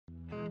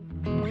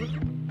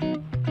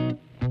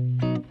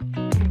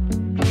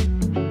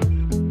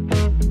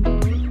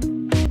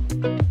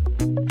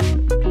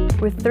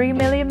With 3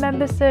 million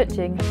members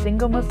searching,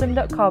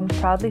 SingleMuslim.com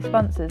proudly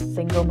sponsors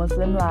Single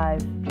Muslim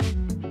Live.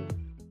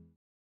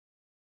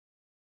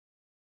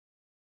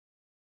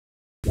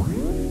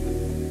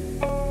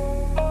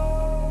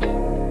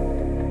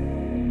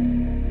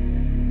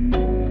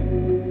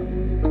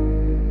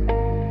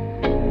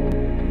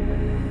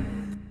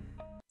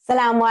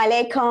 Assalamu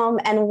alaikum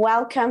and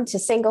welcome to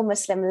Single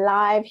Muslim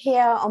Live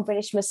here on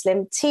British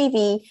Muslim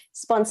TV,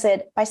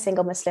 sponsored by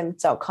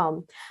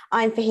SingleMuslim.com.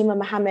 I'm Fahima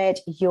Mohammed,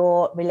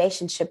 your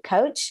relationship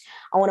coach.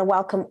 I want to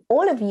welcome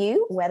all of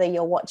you, whether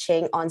you're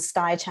watching on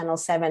Sky Channel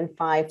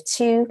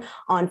 752,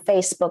 on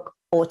Facebook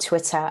or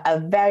Twitter. A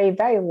very,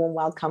 very warm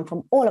welcome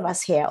from all of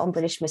us here on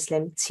British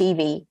Muslim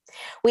TV.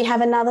 We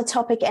have another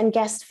topic and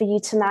guest for you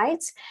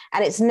tonight,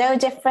 and it's no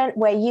different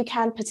where you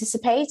can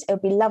participate. It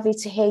would be lovely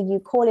to hear you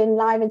call in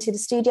live into the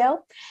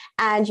studio,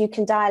 and you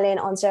can dial in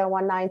on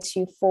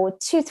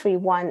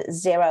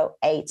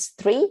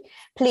 01924231083.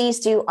 Please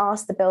do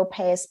ask the bill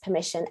payer's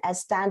permission, as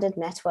standard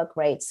network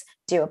rates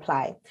do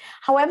apply.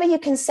 However, you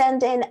can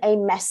send in a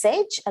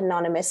message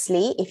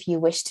anonymously if you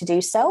wish to do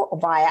so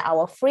via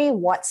our free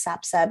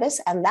WhatsApp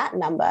service, and that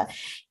number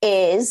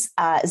is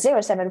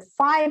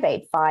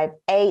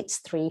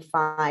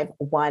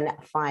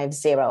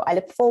 07585835150. I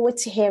look forward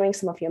to hearing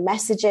some of your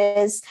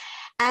messages.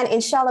 And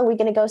inshallah, we're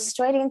going to go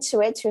straight into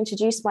it to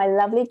introduce my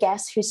lovely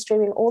guest who's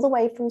streaming all the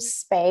way from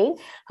Spain,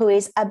 who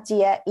is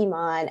Abdiya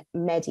Iman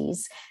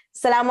Medis.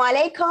 Assalamu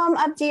alaikum,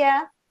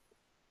 Abdiya.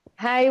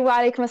 Hey, wa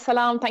alaikum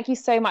assalam. Thank you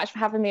so much for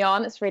having me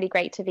on. It's really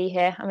great to be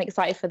here. I'm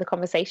excited for the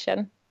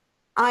conversation.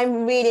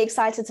 I'm really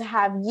excited to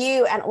have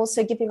you, and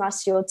also giving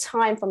us your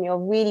time from your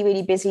really,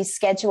 really busy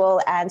schedule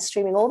and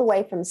streaming all the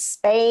way from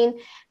Spain.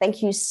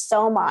 Thank you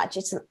so much.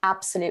 It's an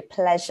absolute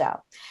pleasure.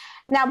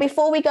 Now,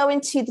 before we go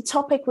into the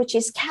topic, which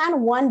is,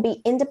 can one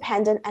be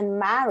independent and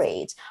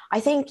married? I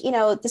think,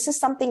 this is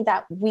something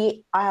that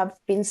we have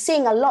been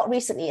seeing a lot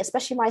recently,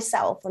 especially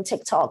myself on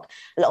TikTok,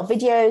 a lot of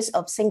videos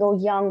of single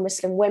young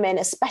Muslim women,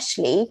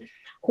 especially,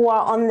 who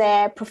are on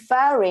there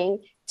preferring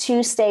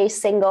to stay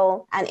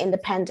single and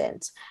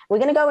independent. We're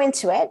going to go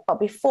into it, but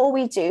before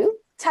we do,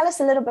 tell us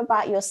a little bit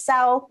about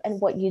yourself and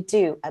what you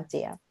do,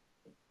 Abdiya.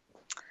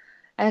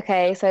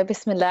 Okay, so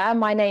Bismillah,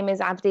 my name is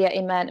Abdiya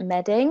Iman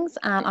Medis,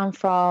 and I'm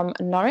from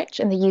Norwich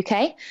in the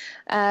UK,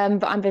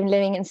 but I've been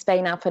living in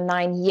Spain now for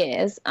 9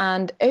 years,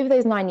 and over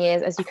those 9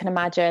 years, as you can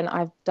imagine,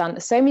 I've done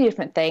so many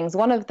different things.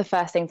 One of the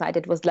first things I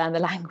did was learn the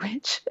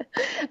language,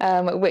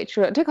 which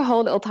took a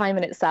whole little time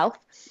in itself,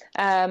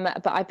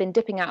 but I've been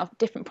dipping out of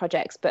different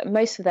projects, but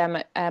most of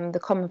them, the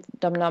common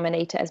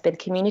denominator has been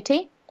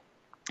community.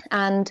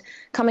 And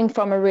coming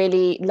from a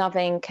really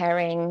loving,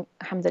 caring,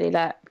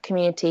 alhamdulillah,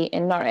 community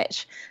in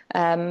Norwich,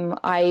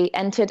 I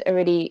entered a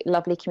really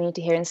lovely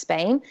community here in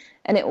Spain.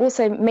 And it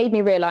also made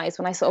me realize,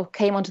 when I sort of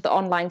came onto the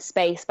online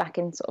space back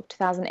in sort of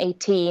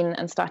 2018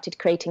 and started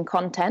creating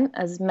content,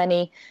 as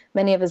many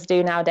of us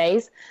do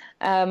nowadays,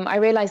 I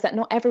realized that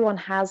not everyone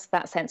has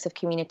that sense of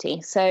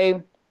community.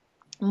 So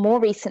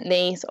more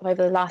recently, sort of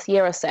over the last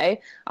year or so,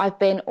 I've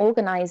been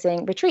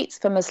organising retreats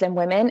for Muslim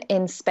women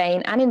in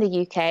Spain and in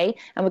the UK,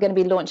 and we're going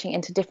to be launching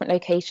into different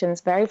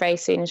locations very, very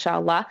soon,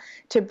 inshallah,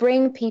 to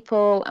bring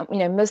people,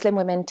 Muslim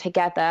women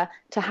together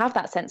to have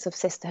that sense of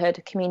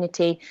sisterhood,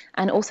 community,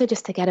 and also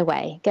just to get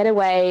away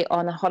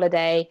on a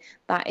holiday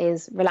that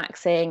is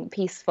relaxing,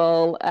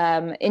 peaceful,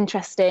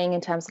 interesting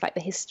in terms of like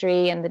the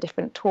history and the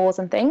different tours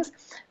and things.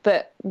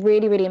 But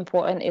really, really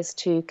important is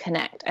to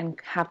connect and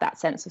have that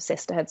sense of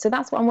sisterhood. So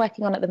that's what I'm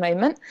working on at the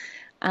moment.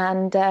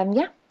 And I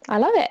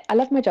love it. I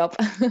love my job.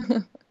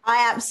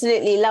 I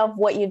absolutely love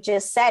what you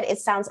just said. It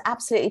sounds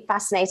absolutely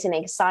fascinating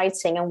and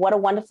exciting. And what a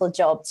wonderful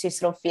job to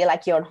sort of feel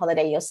like you're on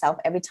holiday yourself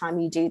every time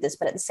you do this.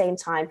 But at the same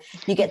time,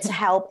 you get to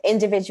help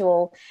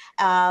individual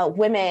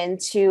women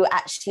to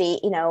actually,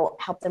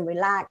 help them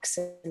relax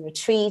and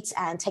retreat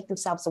and take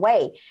themselves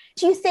away.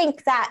 Do you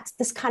think that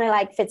this kind of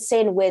like fits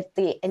in with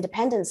the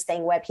independence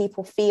thing, where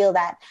people feel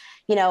that,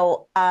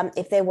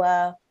 if they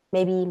were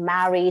maybe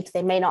married,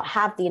 they may not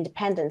have the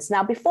independence?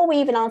 Now, before we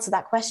even answer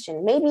that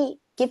question, maybe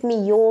give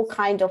me your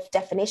kind of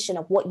definition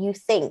of what you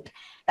think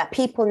that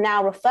people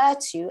now refer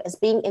to as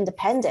being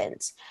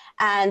independent.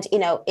 And,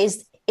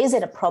 is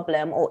it a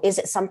problem, or is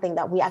it something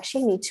that we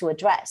actually need to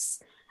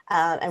address?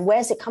 And where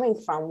is it coming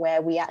from,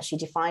 where we actually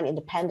define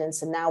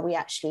independence and now we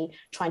actually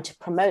trying to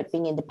promote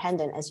being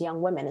independent as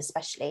young women,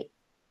 especially?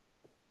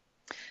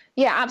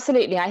 Yeah,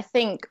 absolutely. I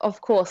think,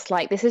 of course,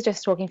 like this is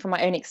just talking from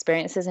my own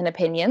experiences and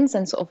opinions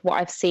and sort of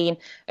what I've seen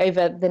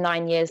over the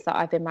 9 years that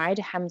I've been married,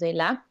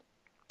 alhamdulillah,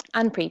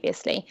 and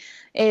previously,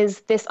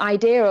 is this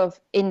idea of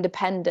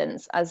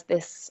independence as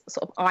this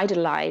sort of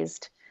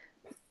idolized,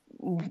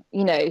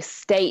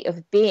 state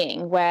of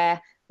being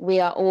where we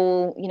are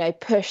all,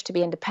 pushed to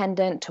be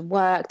independent, to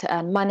work, to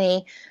earn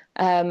money.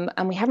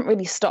 And we haven't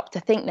really stopped to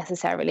think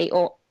necessarily,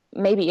 or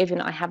maybe even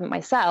I haven't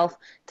myself,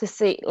 to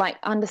see,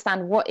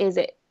 understand what does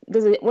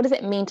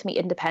it mean to be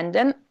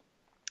independent?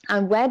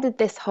 And where did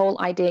this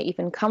whole idea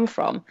even come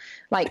from?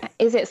 Like,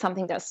 is it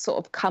something that's sort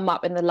of come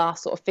up in the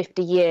last sort of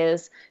 50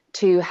 years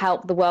to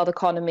help the world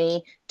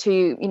economy,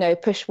 to,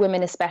 push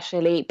women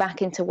especially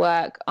back into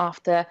work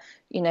after,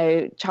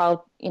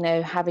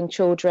 having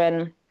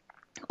children,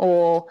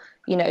 or,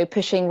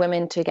 pushing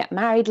women to get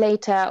married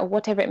later, or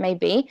whatever it may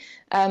be,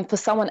 for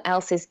someone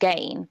else's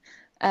gain?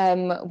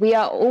 We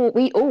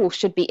all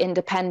should be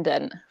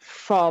independent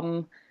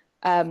from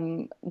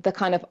the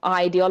kind of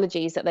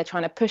ideologies that they're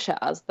trying to push at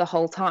us the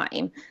whole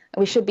time.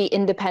 We should be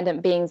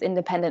independent beings,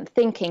 independent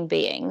thinking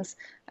beings,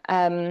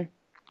 and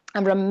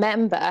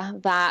remember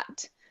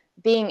that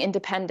being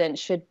independent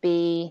should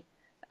be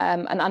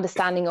an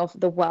understanding of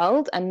the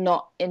world, and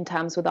not in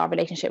terms with our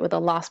relationship with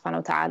Allah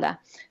subhanahu wa ta'ala.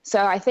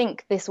 So I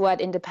think this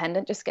word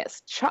independent just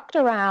gets chucked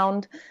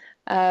around,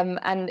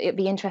 and it'd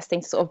be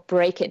interesting to sort of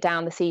break it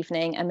down this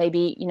evening, and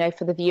maybe,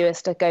 for the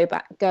viewers to go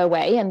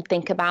away and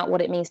think about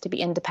what it means to be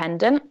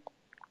independent.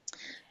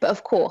 But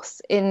of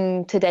course,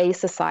 in today's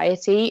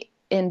society,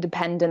 the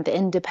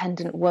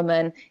independent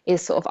woman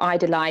is sort of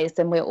idolized,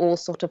 and we're all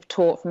sort of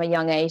taught from a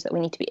young age that we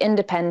need to be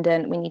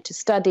independent, we need to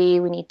study,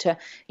 we need to,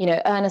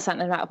 earn a certain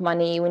amount of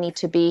money, we need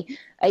to be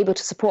able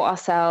to support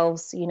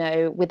ourselves,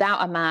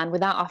 without a man,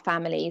 without our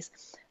families.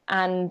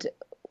 And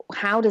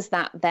how does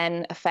that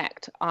then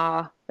affect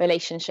our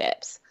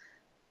relationships?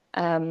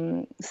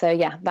 So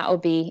yeah, that will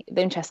be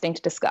interesting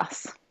to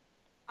discuss.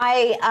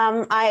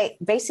 I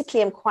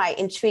basically am quite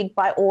intrigued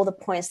by all the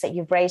points that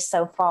you've raised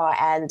so far,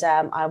 and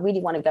I really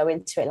want to go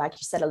into it, like you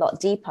said, a lot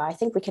deeper. I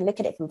think we can look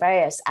at it from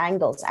various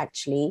angles,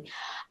 actually.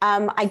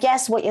 I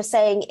guess what you're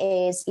saying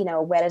is,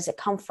 where does it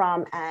come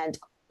from? And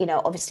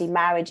obviously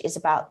marriage is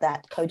about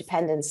that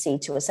codependency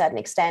to a certain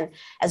extent,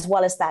 as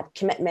well as that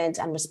commitment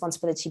and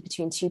responsibility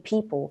between two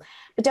people.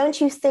 But don't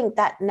you think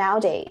that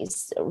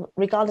nowadays,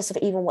 regardless of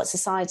even what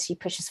society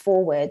pushes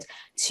forward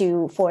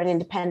for an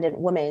independent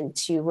woman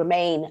to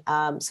remain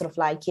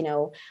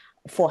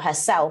for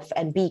herself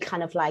and be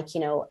kind of like,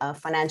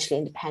 financially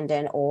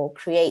independent, or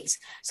create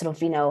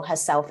sort of,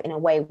 herself in a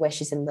way where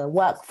she's in the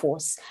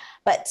workforce?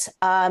 But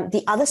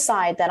the other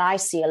side that I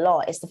see a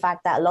lot is the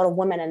fact that a lot of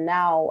women are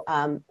now,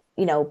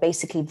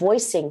 basically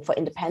voicing for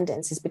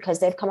independence, is because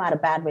they've come out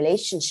of bad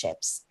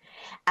relationships,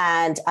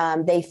 and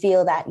they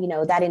feel that,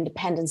 that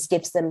independence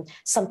gives them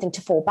something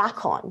to fall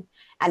back on.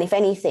 And if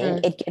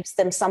anything, it gives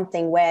them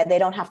something where they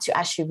don't have to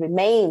actually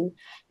remain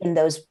in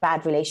those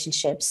bad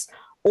relationships,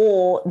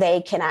 or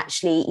they can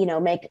actually,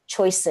 make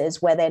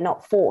choices where they're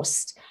not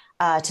forced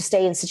to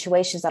stay in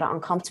situations that are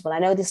uncomfortable. I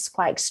know this is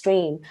quite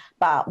extreme,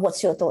 but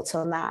what's your thoughts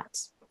on that?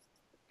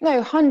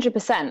 No,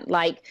 100%.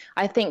 Like,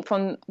 I think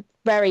from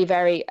very,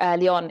 very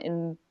early on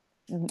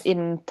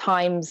in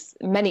times,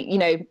 many,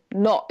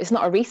 it's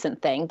not a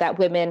recent thing that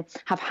women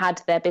have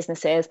had their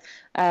businesses.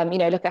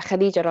 Look at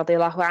Khadija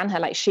radiallahu anha,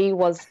 like she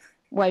was,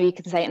 well, you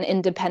could say, an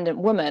independent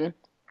woman.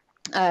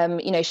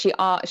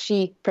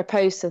 She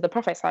proposed to the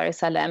Prophet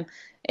ﷺ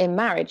in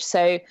marriage.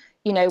 So,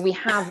 we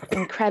have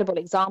incredible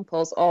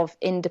examples of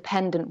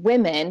independent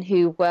women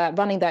who were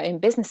running their own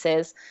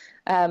businesses.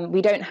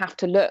 We don't have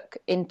to look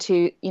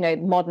into,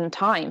 modern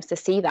times to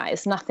see that.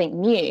 It's nothing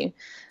new.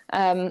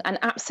 And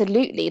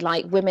absolutely,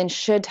 like, women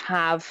should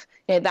have,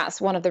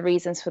 that's one of the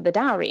reasons for the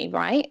dowry,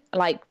 right?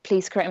 Like,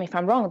 please correct me if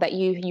I'm wrong, that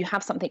you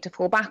have something to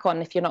fall back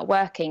on if you're not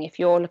working, if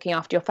you're looking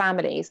after your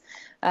families.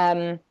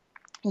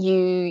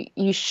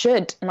 You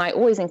should, and I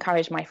always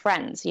encourage my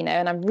friends,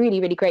 and I'm really,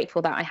 really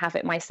grateful that I have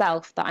it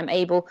myself, that I'm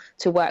able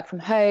to work from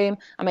home,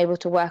 I'm able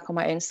to work on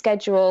my own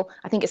schedule.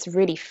 I think it's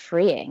really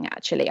freeing,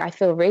 actually. I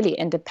feel really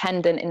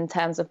independent in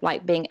terms of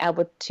like being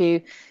able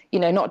to,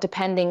 not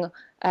depending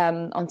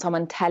on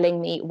someone telling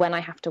me when I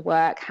have to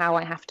work, how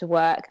I have to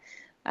work.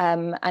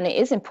 And it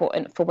is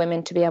important for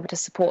women to be able to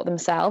support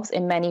themselves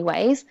in many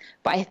ways.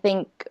 But I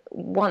think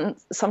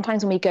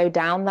sometimes when we go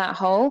down that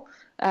hole,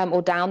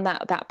 or down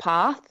that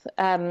path,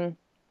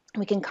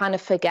 we can kind of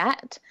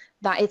forget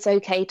that it's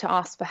okay to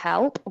ask for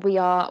help. We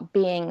are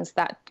beings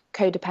that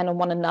codepend on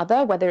one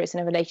another, whether it's in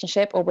a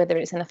relationship or whether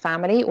it's in a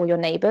family or your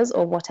neighbors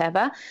or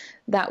whatever,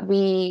 that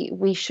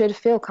we should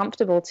feel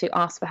comfortable to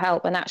ask for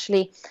help. And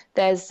actually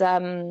there's,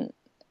 and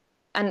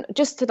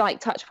just to like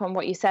touch upon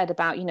what you said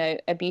about,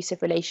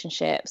 abusive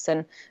relationships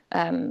and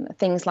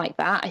things like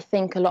that, I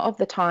think a lot of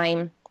the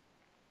time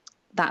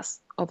that's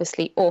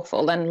obviously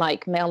awful, and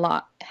like, may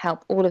Allah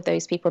help all of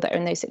those people that are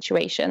in those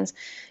situations.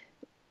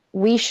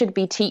 We should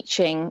be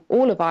teaching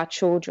all of our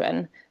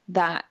children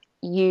that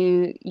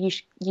you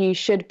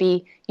should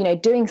be,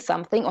 doing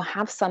something or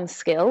have some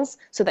skills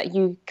so that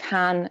you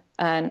can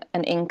earn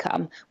an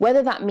income,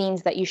 whether that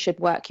means that you should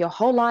work your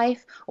whole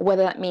life, or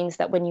whether that means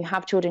that when you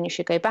have children you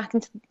should go back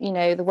into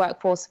the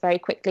workforce very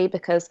quickly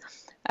because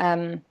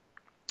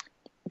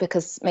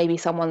maybe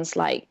someone's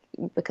like,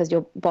 because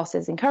your boss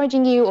is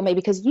encouraging you, or maybe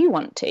because you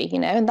want to,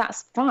 and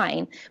that's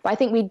fine. But I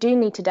think we do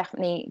need to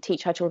definitely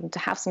teach our children to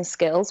have some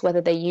skills,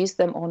 whether they use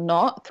them or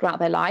not throughout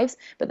their lives,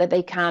 but that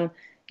they can,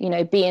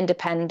 be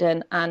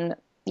independent and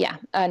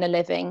earn a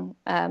living,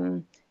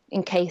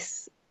 in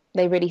case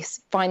they really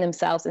find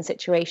themselves in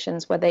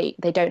situations where they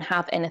don't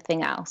have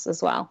anything else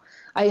as well.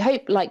 I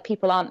hope like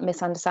people aren't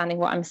misunderstanding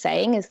what I'm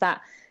saying, is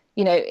that,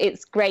 you know,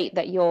 it's great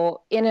that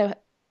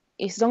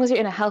as long as you're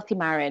in a healthy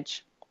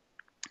marriage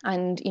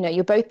and, you know,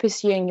 you're both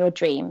pursuing your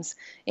dreams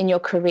in your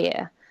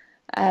career,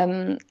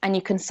 and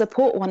you can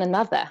support one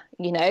another,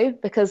 you know,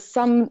 because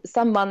some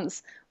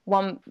months,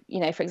 you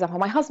know, for example,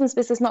 my husband's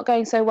business not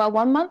going so well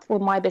one month, well,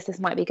 my business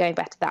might be going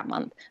better that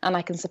month, and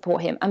I can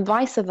support him, and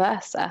vice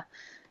versa.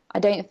 I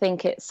don't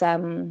think it's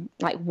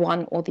like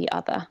one or the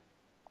other.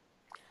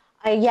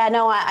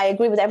 I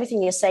agree with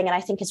everything you're saying. And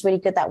I think it's really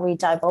good that we're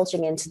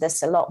divulging into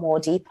this a lot more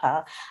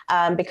deeper,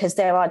 because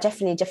there are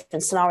definitely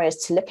different scenarios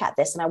to look at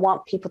this. And I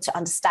want people to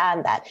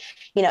understand that,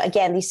 you know,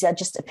 again, these are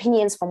just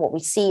opinions from what we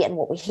see and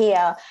what we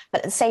hear. But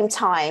at the same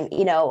time,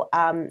 you know,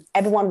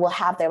 everyone will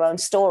have their own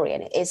story,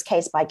 and it is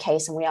case by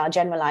case. And we are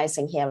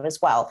generalizing here as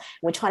well.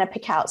 We're trying to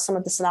pick out some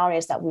of the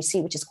scenarios that we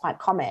see, which is quite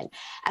common.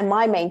 And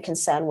my main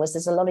concern was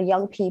there's a lot of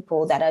young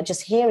people that are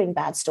just hearing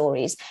bad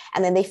stories,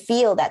 and then they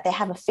feel that they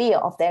have a fear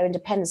of their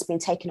independence being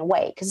taken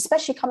away, because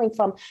especially coming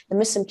from the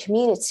Muslim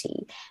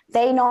community,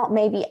 they not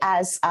maybe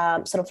as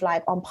sort of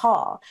like on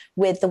par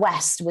with the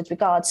West with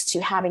regards to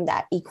having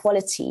that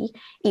equality.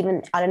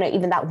 Even, I don't know,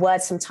 even that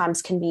word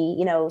sometimes can be,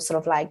 you know, sort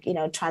of like, you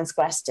know,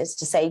 transgressed, as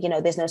to say, you know,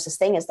 there's no such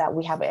thing as that.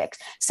 We have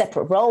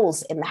separate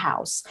roles in the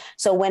house.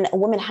 So when a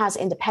woman has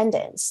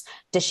independence,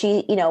 does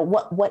she, you know,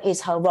 what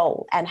is her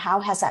role, and how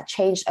has that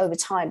changed over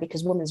time?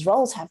 Because women's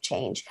roles have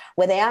changed,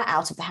 where they are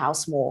out of the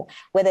house more,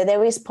 whether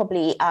there is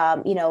probably,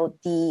 you know,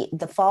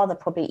 the father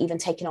probably even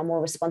taking on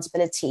more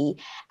responsibility,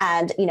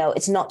 and, you know,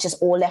 it's not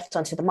just all left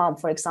onto the mom,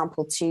 for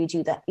example, to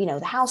do the, you know,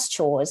 the house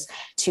chores,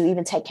 to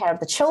even take care of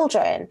the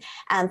children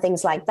and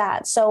things like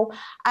that. So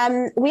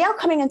we are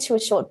coming into a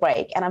short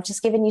break, and I've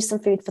just given you some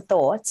food for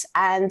thought,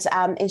 and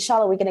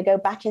inshallah we're going to go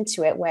back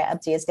into it, where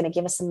Abdiya is going to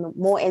give us some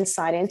more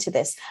insight into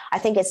this. I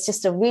think it's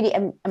just a really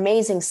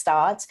amazing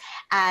start,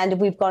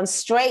 and we've gone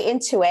straight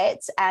into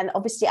it. And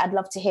obviously I'd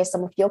love to hear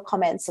some of your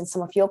comments and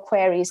some of your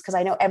queries, because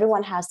I know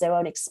everyone has their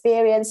own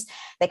experience.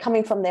 They're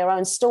coming from their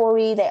own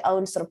story, their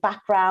own sort of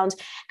background.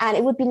 And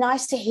it would be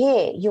nice to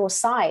hear your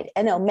side.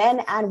 You know,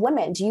 men and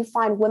women, do you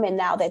find women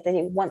now that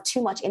they want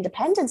too much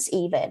independence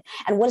even?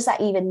 And what does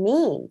that even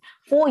mean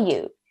for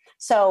you?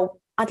 So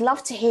I'd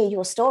love to hear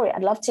your story.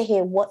 I'd love to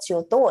hear what's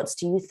your thoughts.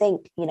 Do you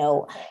think, you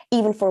know,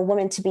 even for a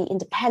woman to be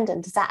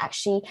independent, does that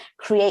actually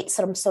create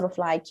some sort of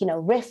like, you know,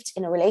 rift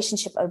in a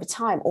relationship over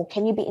time? Or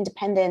can you be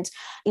independent,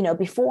 you know,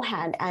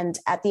 beforehand, and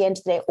at the end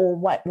of the day, or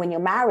what, when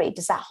you're married,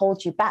 does that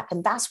hold you back?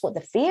 And that's what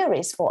the fear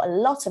is for a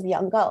lot of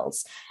young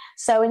girls.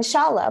 So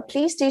inshallah,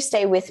 please do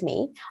stay with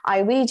me. I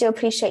really do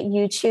appreciate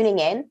you tuning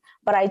in.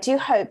 But I do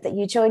hope that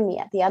you join me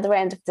at the other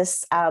end of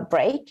this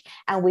break,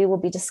 and we will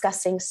be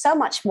discussing so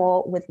much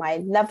more with my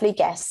lovely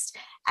guest.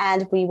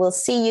 And we will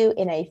see you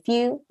in a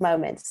few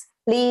moments.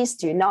 Please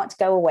do not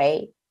go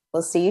away.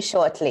 We'll see you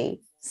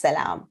shortly.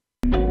 Salam.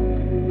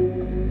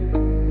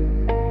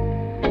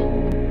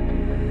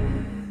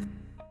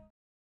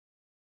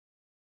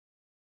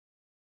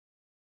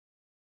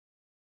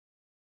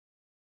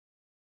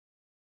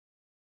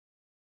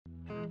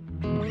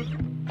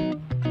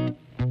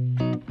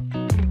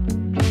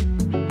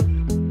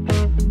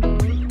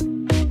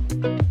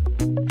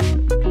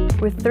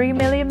 With 3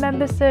 million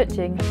members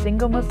searching,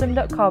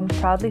 SingleMuslim.com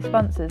proudly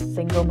sponsors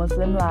Single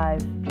Muslim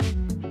Live.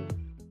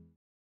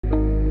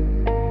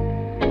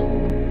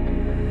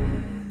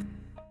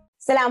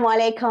 Assalamu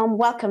alaikum.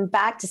 Welcome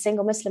back to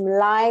Single Muslim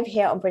Live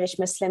here on British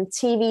Muslim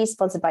TV,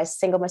 sponsored by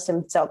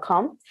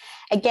SingleMuslim.com.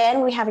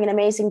 Again, we're having an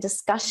amazing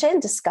discussion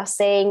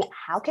discussing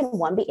how can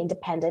one be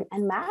independent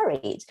and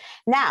married.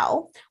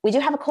 Now, we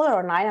do have a caller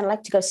online. I'd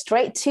like to go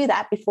straight to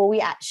that before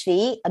we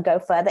actually go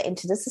further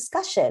into this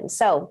discussion.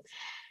 So,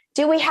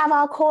 do we have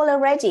our caller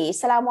ready?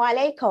 Assalamu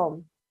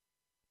alaikum.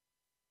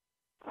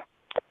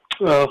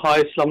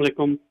 Hi, assalamu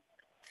alaikum.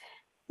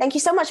 Thank you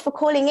so much for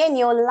calling in.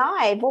 You're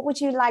live. What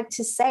would you like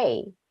to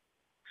say?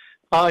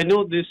 I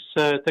know this.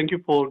 Thank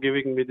you for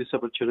giving me this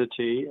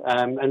opportunity.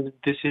 And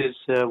this is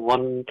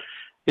one,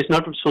 it's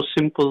not so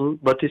simple,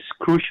 but it's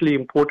crucially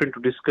important to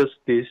discuss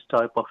these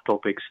type of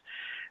topics,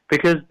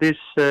 because this,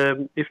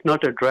 if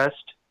not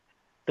addressed,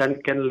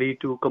 then can lead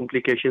to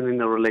complications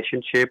in a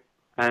relationship,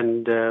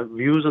 and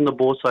views on the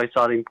both sides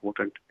are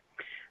important.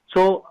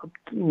 So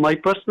my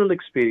personal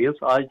experience,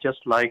 I just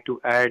like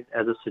to add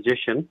as a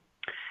suggestion.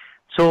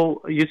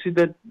 So you see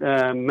that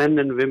men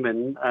and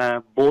women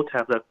both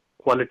have the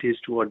qualities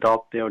to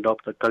adopt. They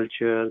adopt the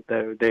culture,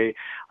 they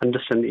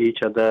understand each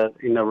other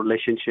in a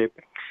relationship.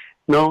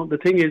 Now, the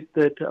thing is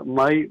that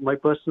my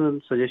personal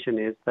suggestion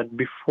is that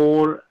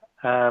before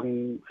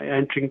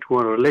entering to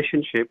a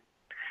relationship,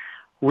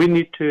 we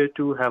need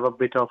to have a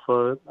bit of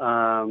a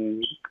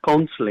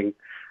counseling,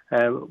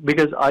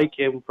 because I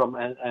came from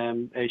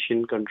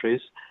Asian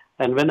countries,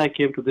 and when I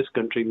came to this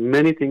country,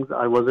 many things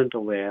I wasn't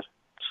aware.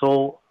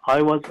 So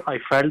I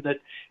felt that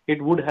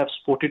it would have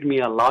supported me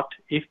a lot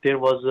if there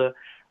was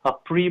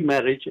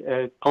pre-marriage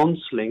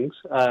counselings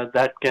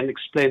that can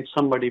explain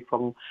somebody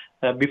from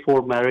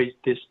before marriage.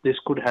 This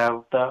could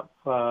have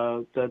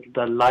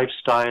the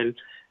lifestyle,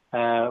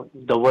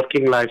 the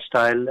working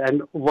lifestyle,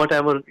 and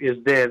whatever is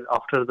there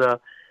after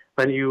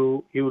when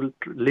you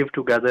live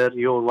together.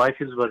 Your wife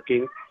is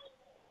working,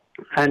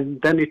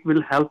 and then it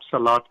will help a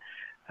lot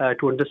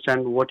to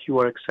understand what you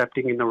are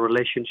accepting in a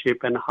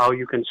relationship and how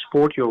you can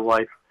support your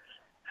wife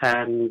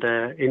and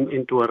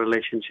into a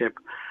relationship.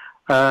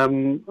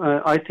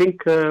 I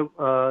think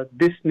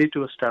this need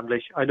to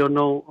establish. I don't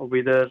know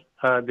whether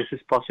this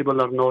is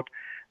possible or not.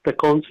 The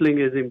counseling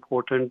is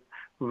important,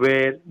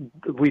 where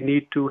we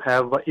need to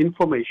have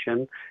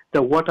information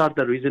that what are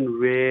the reasons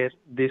where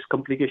this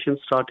complication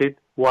started,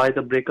 why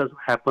the breakup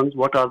happens,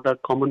 what are the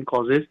common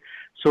causes.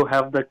 So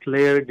have the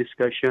clear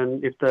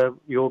discussion. If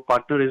your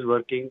partner is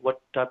working,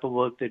 what type of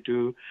work they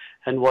do,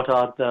 and what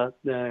are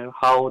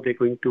how they're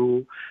going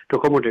to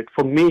accommodate.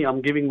 For me,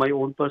 I'm giving my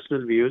own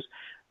personal views.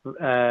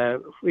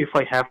 If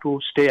I have to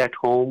stay at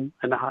home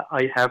and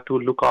I have to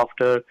look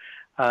after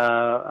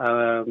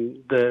for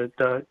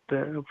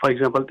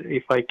example,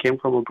 if I came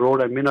from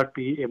abroad, I may not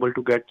be able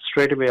to get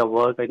straight away a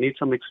work. I need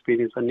some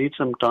experience. I need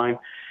some time.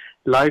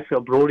 Life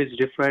abroad is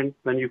different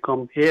when you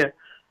come here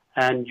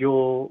and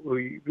you're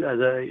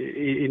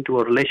into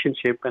a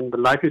relationship, and the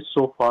life is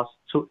so fast.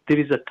 So there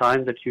is a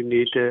time that you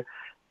need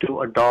to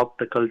adopt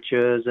the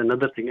cultures and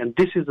other things. And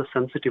this is a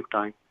sensitive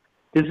time.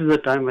 This is the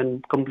time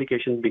when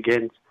complication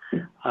begins.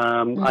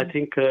 I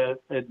think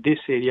this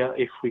area,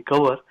 if we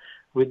cover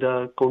with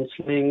the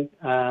counseling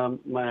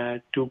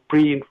to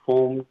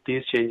pre-inform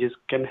these changes,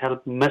 can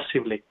help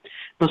massively.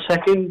 The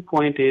second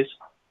point is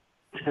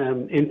to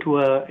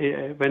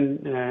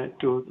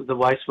the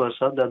vice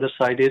versa. The other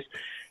side is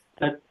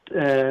that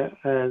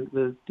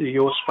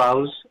your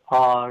spouse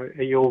or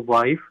your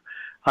wife,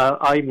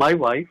 my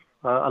wife,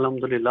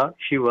 alhamdulillah,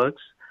 she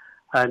works,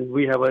 and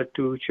we have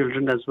 2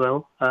 children as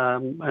well,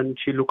 and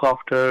she look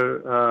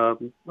after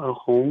a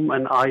home,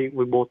 and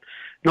we both.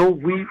 Now,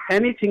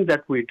 anything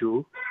that we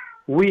do,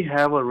 we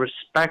have a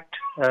respect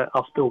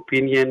of the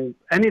opinion.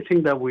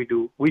 Anything that we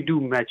do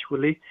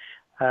mutually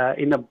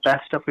in the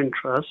best of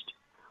interest.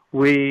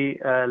 We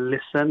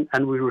listen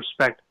and we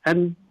respect,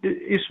 and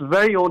it's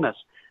very honest.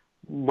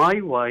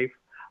 My wife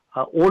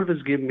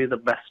always gave me the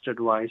best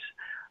advice,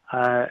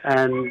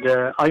 and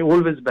I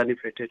always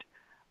benefited.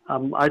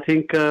 I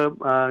think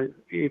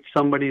if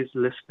somebody is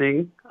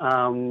listening,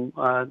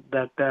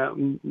 that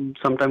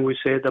sometimes we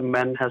say the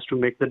man has to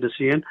make the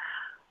decision.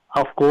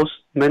 Of course,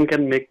 men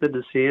can make the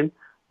decision,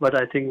 but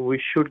I think we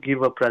should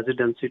give a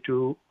presidency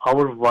to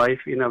our wife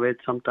in a way.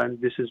 Sometimes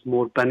this is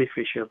more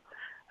beneficial,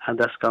 and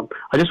that's come.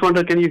 I just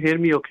wonder, can you hear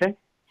me okay?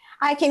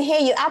 I can hear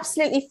you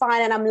absolutely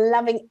fine, and I'm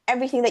loving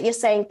everything that you're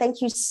saying.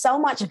 Thank you so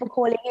much for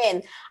calling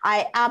in.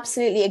 I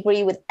absolutely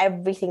agree with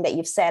everything that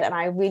you've said, and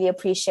I really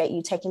appreciate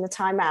you taking the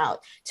time out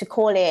to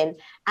call in.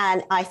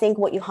 And I think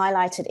what you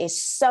highlighted is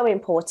so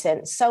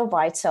important, so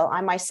vital.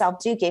 I myself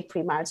do give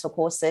premarital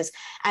courses,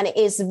 and it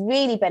is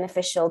really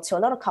beneficial to a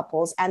lot of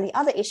couples. And the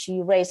other issue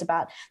you raised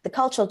about the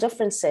cultural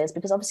differences,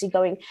 because obviously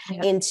going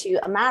into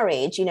a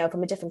marriage,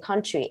 from a different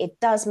country, it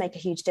does make a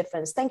huge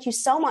difference. Thank you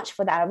so much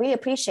for that. I really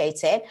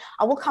appreciate it.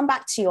 I will come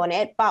back to you on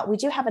it, but we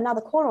do have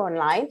another caller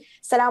online.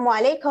 Assalamu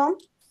alaikum.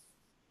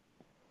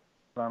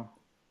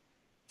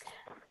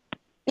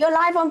 You're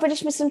live on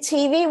British Muslim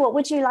TV. What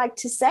would you like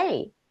to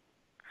say?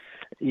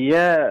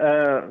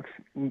 Yeah,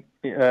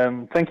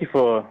 thank you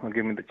for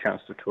giving me the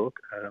chance to talk.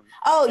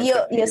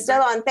 You're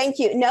still on. Thank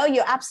you. No,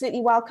 you're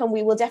absolutely welcome.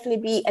 We will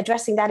definitely be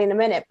addressing that in a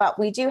minute, but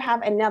we do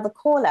have another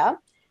caller.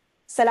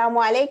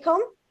 Assalamu alaikum.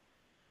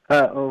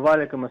 Wa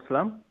alaikum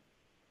assalam.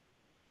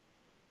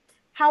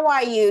 How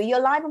are you? You're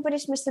live on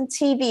British Muslim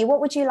TV. What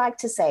would you like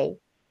to say?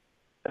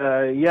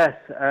 Yes,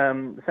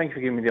 thank you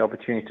for giving me the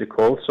opportunity to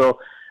call. So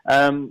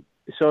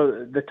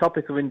the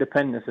topic of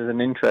independence is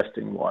an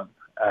interesting one,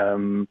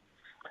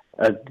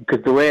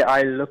 because the way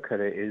I look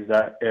at it is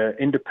that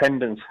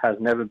independence has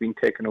never been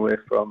taken away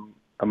from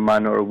a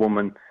man or a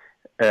woman,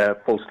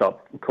 full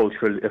stop,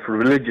 culturally,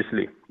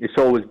 religiously. It's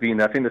always been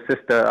there. I think the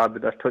sister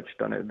Abdiya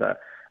touched on it, that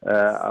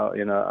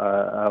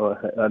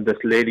the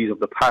ladies of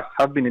the past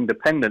have been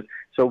independent.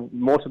 So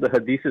most of the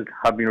hadiths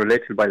have been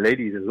related by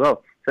ladies as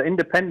well. So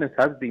independence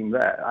has been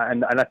there.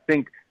 And I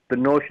think the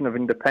notion of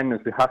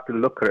independence, we have to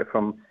look at it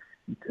from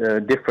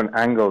different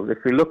angles.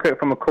 If we look at it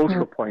from a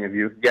cultural point of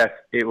view, yes,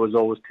 it was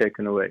always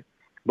taken away.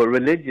 But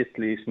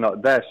religiously, it's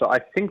not there. So I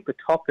think the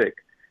topic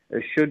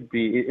should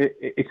be,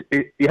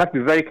 you have to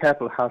be very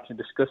careful how to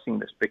discussing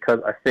this, because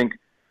I think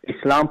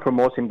Islam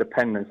promotes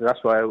independence.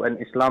 That's why when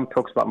Islam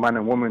talks about man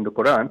and woman in the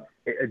Quran,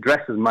 it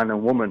addresses man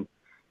and woman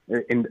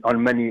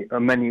on many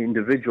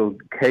individual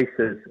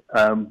cases.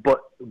 But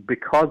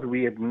because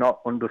we have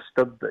not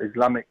understood the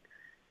Islamic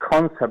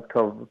concept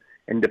of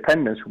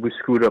independence, we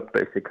screwed up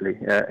basically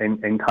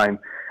in time.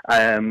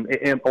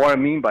 What I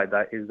mean by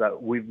that is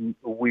that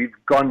we've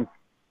gone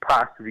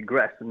past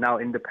regress, and now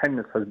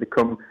independence has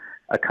become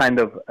a kind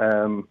of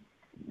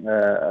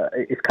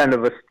it's kind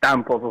of a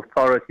stamp of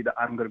authority that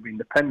I'm going to be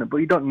independent. But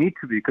you don't need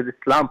to be, because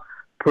Islam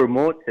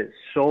promotes it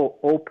so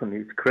openly.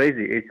 It's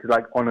crazy. It's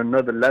like on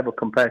another level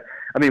compared.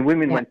 I mean,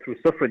 women went through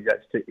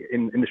suffragettes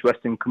in this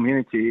Western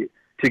community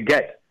to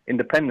get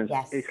independence.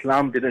 Yes.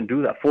 Islam didn't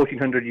do that.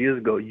 1400 years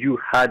ago, you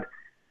had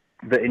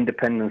the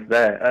independence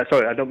there.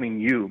 Sorry, I don't mean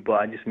you, but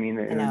I just mean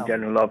in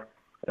general of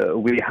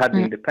we had the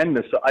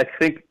independence. So I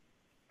think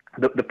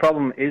the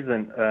problem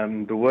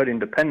isn't the word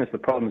independence. The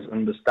problem is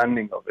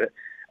understanding of it.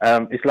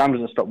 Islam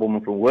doesn't stop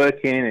women from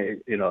working.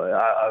 It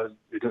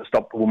doesn't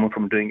stop a woman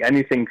from doing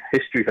anything.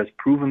 History has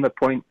proven the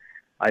point.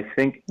 I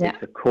think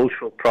it's a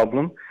cultural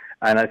problem.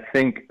 And I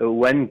think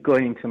when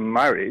going into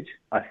marriage,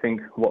 I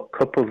think what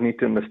couples need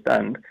to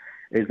understand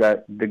is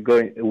that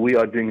we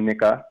are doing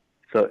nikah.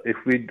 So if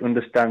we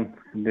understand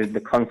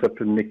the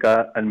concept of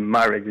nikah and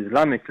marriage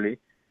Islamically,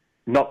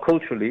 not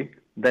culturally,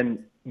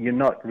 then you're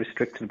not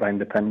restricted by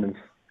independence.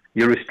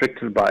 You're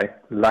restricted by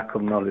lack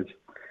of knowledge.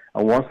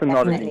 And once the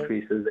knowledge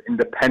increases,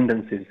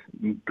 independence is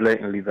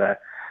blatantly there.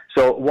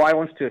 So what I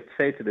want to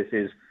say to this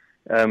is,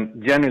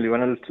 generally,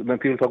 when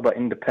people talk about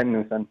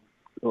independence and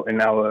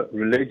in our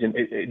religion,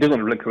 it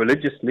doesn't look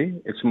religiously,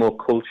 it's more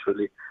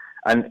culturally.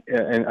 And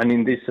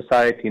in this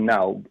society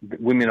now,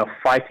 women are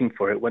fighting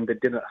for it when they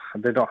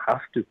don't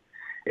have to.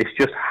 It's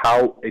just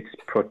how it's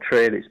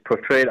portrayed. It's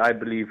portrayed, I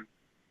believe,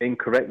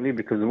 incorrectly,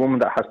 because the woman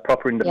that has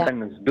proper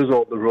independence does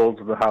all the roles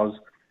of the house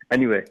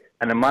anyway,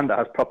 and a man that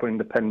has proper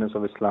independence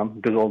of Islam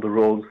does all the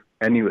roles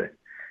anyway.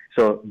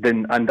 So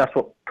then, and that's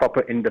what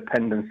proper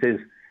independence is,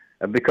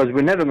 because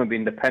we're never going to be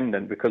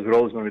independent, because we're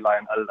always going to rely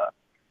on Allah.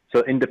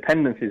 So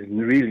independence is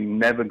really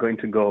never going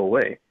to go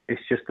away.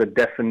 It's just a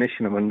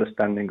definition of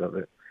understanding of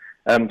it.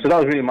 So that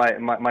was really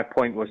my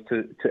point, was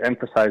to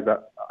emphasize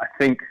that I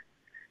think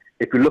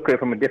if you look at it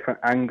from a different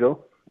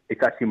angle,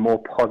 it's actually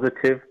more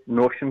positive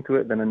notion to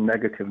it than a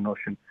negative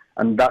notion.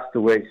 And that's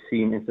the way it's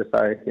seen in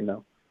society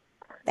now.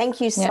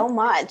 Thank you so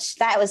much.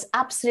 That was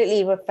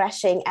absolutely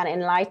refreshing and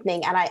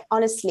enlightening. And I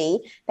honestly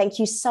thank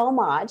you so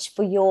much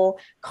for your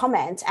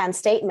comment and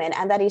statement.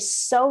 And that is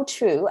so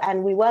true.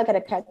 And we were going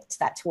to cut to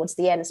that towards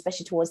the end,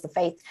 especially towards the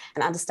faith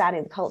and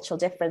understanding the cultural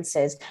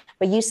differences.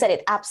 But you said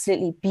it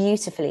absolutely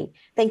beautifully.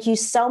 Thank you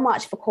so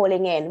much for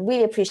calling in.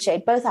 Really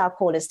appreciate both our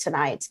callers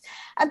tonight.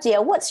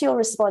 Abdiya, what's your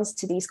response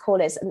to these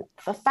callers? And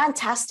for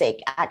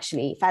fantastic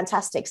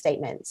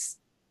statements.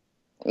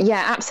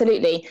 Yeah,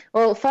 absolutely.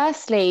 Well,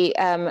 firstly,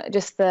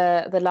 just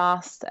the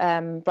last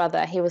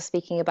brother, he was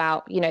speaking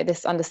about,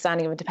 this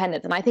understanding of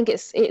independence. And I think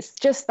it's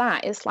just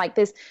that. It's like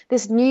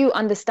this new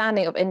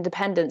understanding of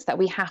independence that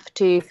we have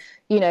to,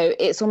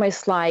 it's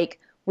almost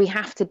like we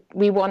have to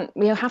want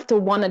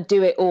to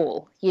do it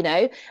all,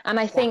 And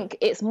I think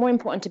it's more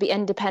important to be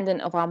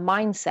independent of our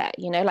mindset,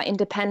 like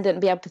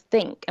independent, be able to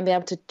think and be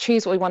able to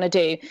choose what we want to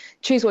do,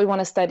 choose what we want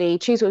to study,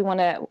 choose what we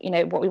want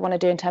to, what we want to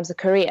do in terms of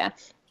career.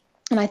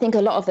 And I think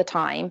a lot of the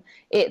time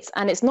it's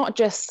not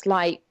just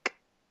like,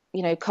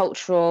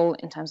 cultural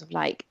in terms of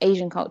like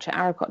Asian culture,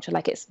 Arab culture,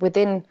 like it's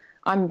within,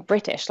 I'm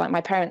British, like my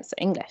parents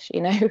are English,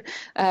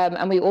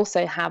 and we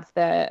also have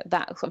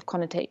that sort of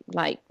connotate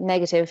like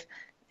negative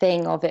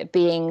thing of it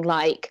being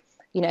like,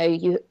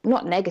 you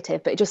not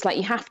negative, but just like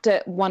you have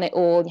to want it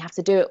all, you have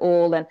to do it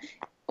all. And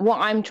what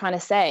I'm trying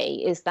to say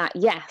is that,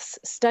 yes,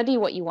 study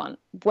what you want,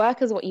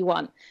 work as what you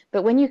want.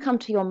 But when you come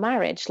to your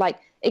marriage, like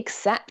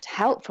accept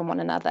help from one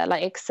another,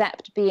 like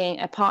accept being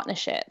a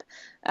partnership.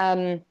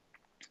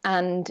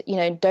 And,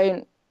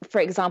 don't,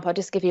 for example, I'll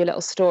just give you a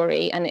little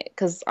story, and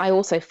because I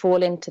also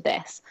fall into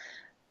this.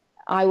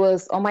 I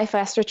was on my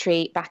first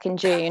retreat back in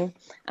June,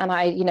 and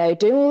I,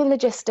 doing all the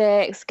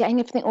logistics, getting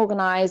everything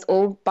organized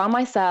all by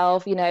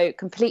myself,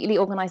 completely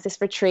organized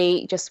this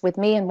retreat just with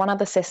me and one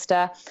other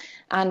sister.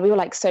 And we were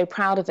like so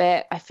proud of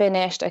it. I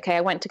finished. Okay,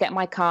 I went to get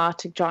my car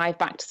to drive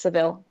back to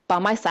Seville by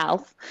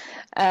myself.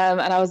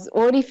 And I was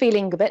already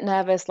feeling a bit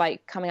nervous,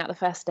 like coming out the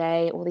first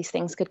day, all these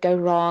things could go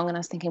wrong. And I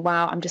was thinking,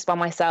 wow, I'm just by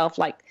myself.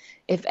 Like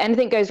if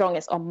anything goes wrong,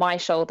 it's on my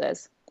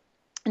shoulders.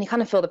 And you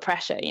kind of feel the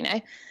pressure,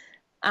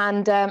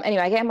 And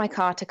anyway, I get in my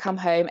car to come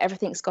home.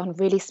 Everything's gone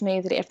really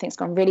smoothly. Everything's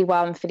gone really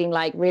well. I'm feeling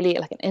like really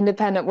like an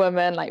independent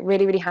woman, like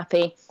really, really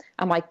happy.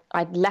 And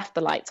I'd left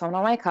the lights on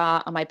my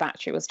car and my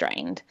battery was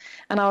drained.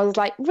 And I was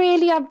like,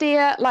 really,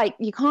 Abdiya? Like,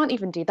 you can't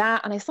even do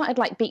that. And I started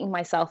like beating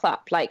myself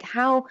up. Like,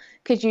 how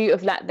could you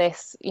have let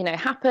this,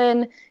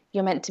 happen?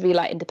 You're meant to be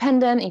like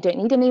independent. You don't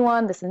need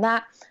anyone, this and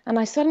that. And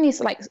I suddenly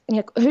like,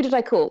 who did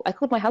I call? I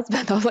called my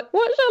husband. I was like,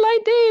 what shall I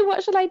do?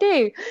 What shall I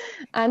do?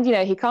 And,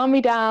 he calmed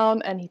me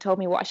down and he told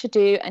me what I should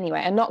do. Anyway,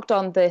 I knocked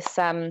on this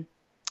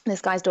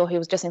guy's door who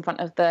was just in front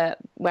of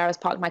where I was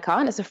parked my car.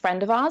 And it's a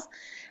friend of ours.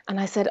 And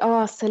I said,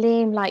 oh,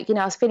 Salim, like,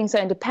 I was feeling so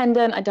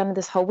independent. I'd done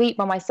this whole week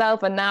by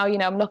myself. And now,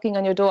 I'm knocking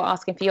on your door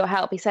asking for your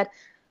help. He said,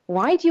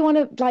 why do you want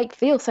to like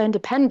feel so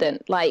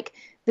independent? Like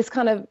this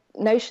kind of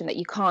notion that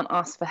you can't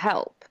ask for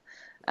help.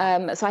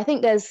 So I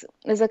think there's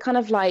a kind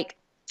of like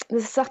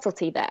there's a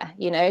subtlety there,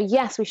 you know.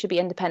 Yes, we should be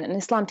independent,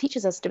 and Islam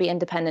teaches us to be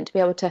independent, to be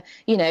able to,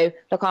 you know,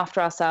 look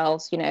after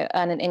ourselves, you know,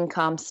 earn an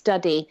income,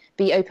 study,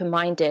 be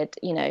open-minded,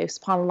 you know,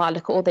 subhanAllah,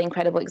 look at all the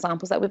incredible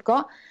examples that we've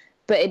got.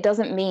 But it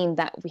doesn't mean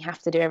that we have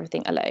to do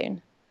everything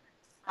alone.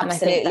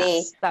 Absolutely. And I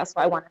think that's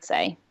what I want to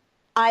say.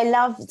 I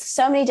love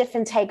so many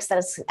different takes that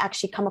has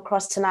actually come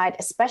across tonight,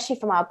 especially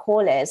from our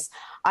callers.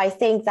 I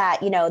think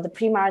that, you know, the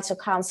premarital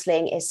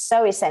counseling is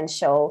so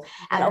essential.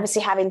 And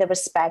obviously having the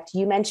respect,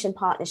 you mentioned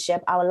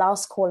partnership, our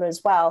last caller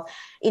as well,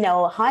 you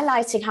know,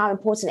 highlighting how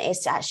important it is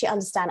to actually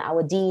understand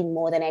our deen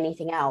more than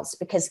anything else,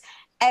 because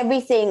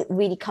everything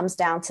really comes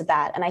down to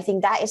that. And I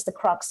think that is the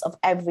crux of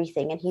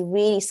everything. And he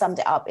really summed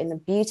it up in a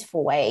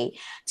beautiful way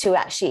to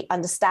actually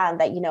understand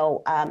that, you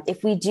know,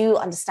 if we do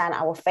understand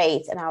our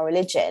faith and our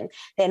religion,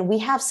 then we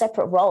have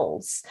separate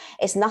roles.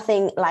 It's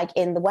nothing like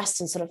in the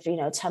Western sort of, you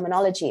know,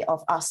 terminology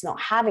of us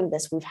not having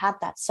this. We've had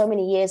that so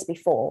many years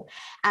before.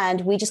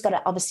 And we just got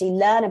to obviously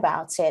learn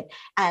about it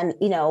and,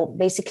 you know,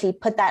 basically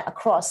put that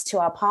across to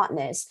our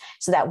partners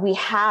so that we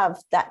have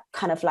that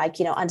kind of like,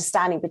 you know,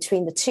 understanding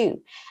between the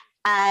two.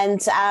 And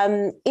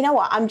you know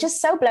what, I'm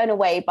just so blown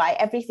away by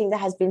everything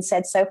that has been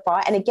said so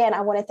far. And again,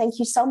 I want to thank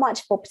you so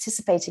much for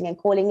participating and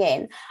calling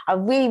in. I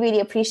really, really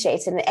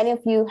appreciate it. And any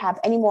of you have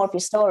any more of your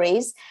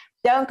stories,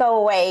 don't go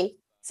away.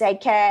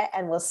 Take care,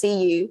 and we'll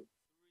see you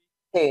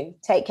soon.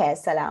 Take care.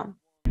 Salam.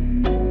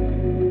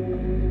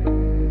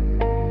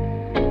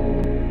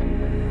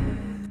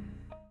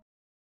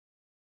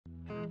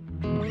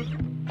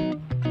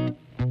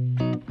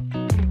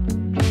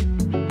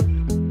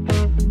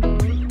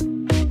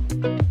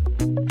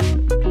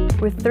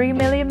 With 3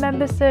 million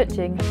members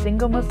searching,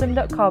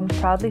 SingleMuslim.com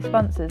proudly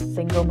sponsors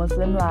Single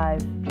Muslim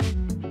Live.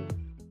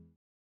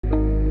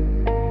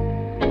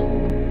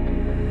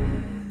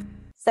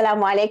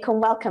 Assalamu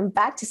alaikum. Welcome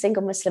back to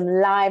Single Muslim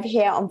Live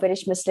here on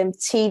British Muslim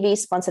TV,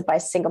 sponsored by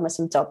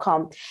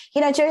SingleMuslim.com.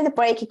 You know, during the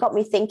break, it got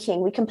me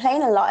thinking, we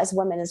complain a lot as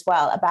women as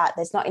well about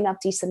there's not enough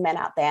decent men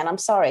out there. And I'm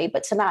sorry,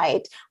 but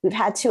tonight we've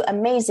had two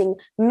amazing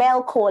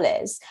male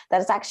callers that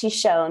has actually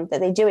shown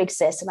that they do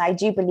exist. And I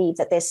do believe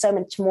that there's so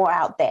much more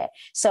out there.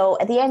 So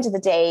at the end of the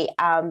day,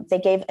 they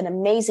gave an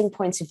amazing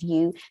point of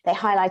view. They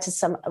highlighted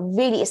some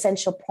really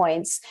essential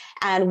points,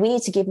 and we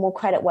need to give more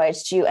credit where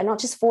it's due and not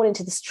just fall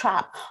into this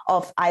trap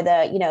of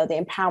either, you know, the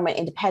empowerment,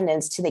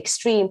 independence to the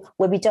extreme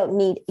where we don't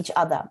need each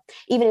other.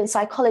 Even in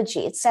psychology,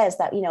 it says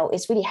that, you know,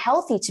 it's really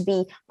healthy to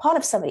be part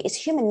of somebody. It's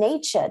human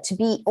nature to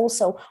be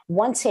also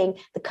wanting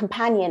the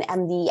companion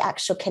and the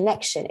actual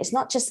connection. It's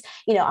not just,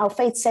 you know, our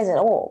faith says it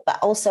all, but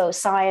also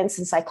science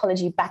and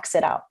psychology backs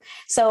it up.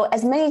 So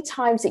as many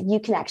times that you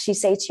can actually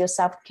say to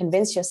yourself,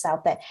 convince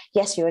yourself that,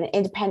 yes, you're an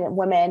independent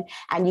woman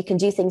and you can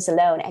do things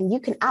alone, and you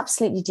can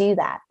absolutely do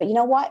that. But you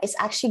know what? It's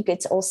actually good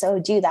to also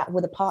do that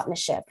with a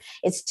partnership.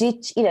 It's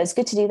good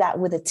to do that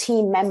with a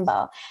team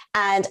member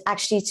and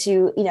actually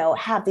to, you know,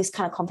 have these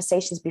kind of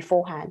conversations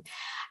beforehand.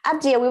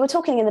 Abdiya, we were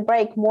talking in the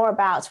break more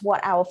about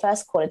what our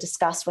first caller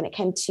discussed when it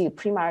came to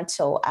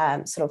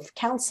premarital sort of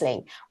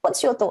counseling.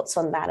 What's your thoughts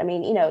on that? I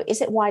mean, you know,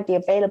 is it widely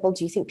available?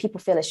 Do you think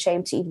people feel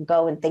ashamed to even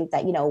go and think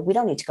that, you know, we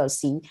don't need to go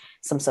see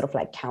some sort of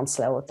like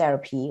counselor or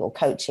therapy or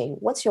coaching?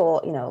 What's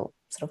your, you know,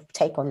 sort of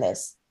take on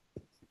this?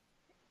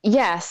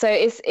 Yeah, so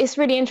it's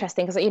really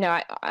interesting because, you know,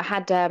 I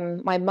had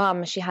my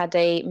mum, she had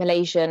a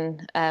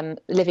Malaysian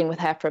living with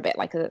her for a bit,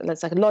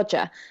 it's like a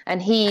lodger, and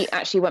he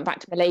actually went back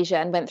to Malaysia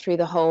and went through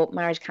the whole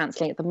marriage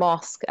counselling at the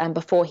mosque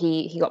before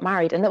he got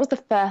married, and that was the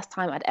first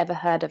time I'd ever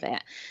heard of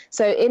it.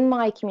 So in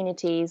my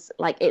communities,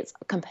 like, it's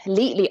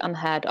completely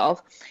unheard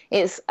of.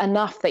 It's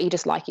enough that you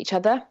just like each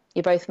other,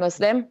 you're both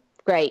Muslim,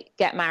 great,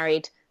 get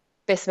married,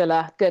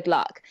 Bismillah, good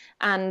luck.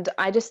 And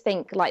I just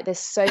think like there's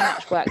so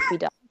much work to be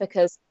done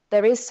because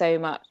there is so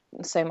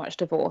much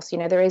divorce, you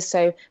know, there is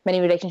so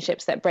many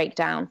relationships that break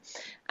down.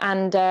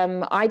 And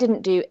I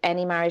didn't do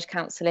any marriage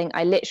counseling.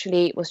 I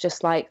literally was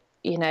just like,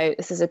 you know,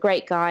 this is a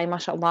great guy,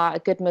 mashallah, a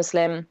good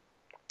Muslim.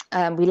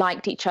 We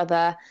liked each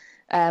other.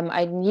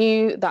 I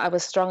knew that I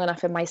was strong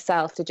enough in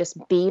myself to just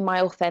be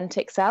my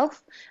authentic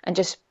self. And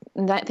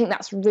I think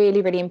that's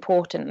really, really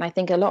important. And I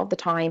think a lot of the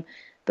time,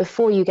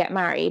 before you get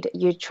married,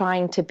 you're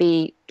trying to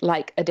be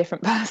like a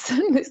different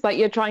person. It's like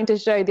you're trying to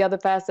show the other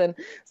person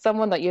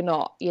someone that you're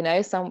not, you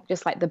know,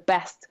 just like the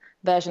best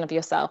version of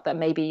yourself, that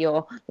maybe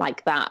you're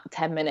like that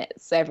 10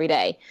 minutes every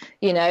day,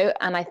 you know.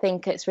 And I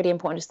think it's really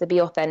important just to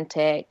be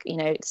authentic, you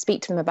know,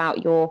 speak to them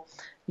about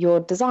your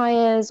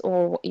desires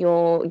or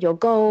your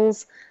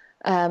goals,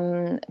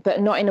 but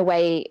not in a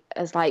way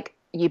as like,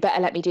 you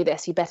better let me do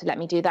this, you better let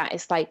me do that.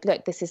 It's like,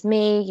 look, this is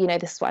me, you know,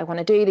 this is what I want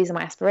to do, these are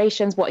my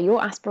aspirations, what are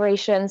your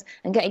aspirations?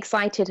 And get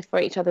excited for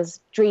each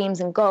other's dreams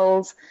and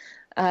goals,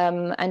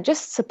 and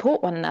just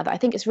support one another. I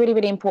think it's really,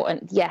 really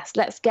important. Yes,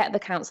 let's get the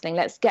counselling,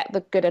 let's get the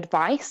good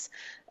advice.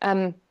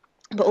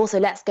 but also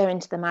let's go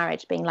into the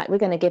marriage being like, we're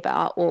going to give it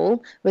our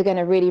all. We're going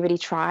to really, really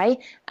try.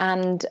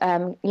 And,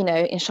 you know,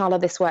 inshallah,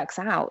 this works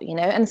out, you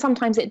know, and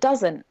sometimes it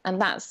doesn't.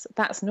 And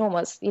that's normal.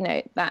 It's, you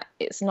know, that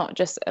it's not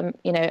just,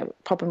 you know,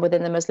 a problem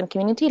within the Muslim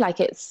community. Like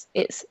it's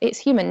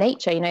human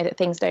nature, you know, that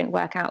things don't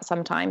work out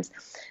sometimes.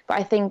 But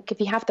I think if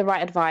you have the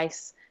right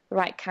advice, the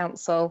right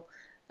counsel,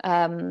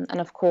 and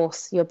of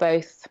course, you're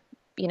both,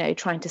 you know,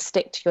 trying to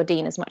stick to your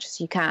deen as much as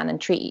you can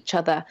and treat each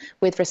other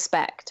with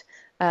respect,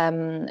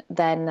 then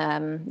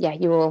yeah,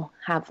 you will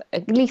have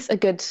at least a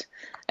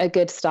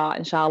good start,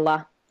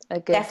 inshallah.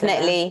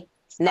 Definitely.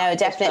 No,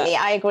 definitely.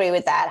 I agree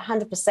with that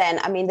 100%.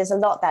 I mean, there's a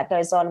lot that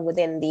goes on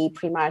within the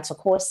premarital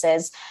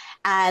courses,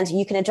 and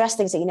you can address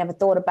things that you never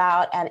thought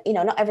about. And, you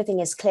know, not everything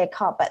is clear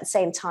cut, but at the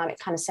same time, it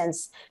kind of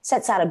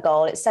sets out a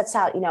goal. It sets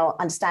out, you know,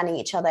 understanding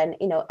each other. And,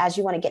 you know, as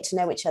you want to get to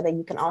know each other,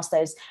 you can ask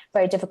those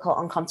very difficult,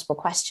 uncomfortable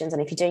questions.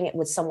 And if you're doing it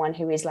with someone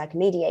who is like a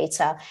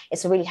mediator,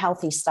 it's a really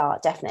healthy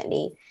start,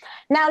 definitely.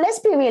 Now, let's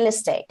be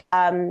realistic.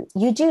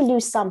 You do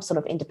lose some sort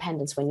of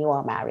independence when you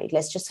are married.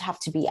 Let's just have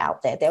to be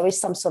out there. There is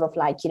some sort of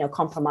like, you know,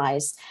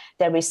 compromise.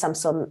 There is some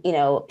sort of, you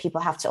know,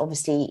 people have to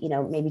obviously, you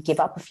know, maybe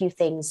give up a few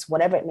things,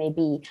 whatever it may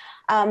be.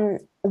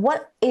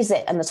 What is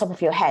it on the top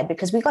of your head?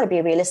 Because we've got to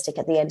be realistic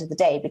at the end of the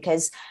day,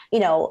 because, you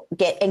know,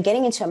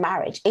 getting into a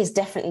marriage is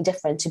definitely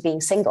different to being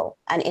single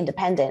and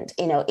independent,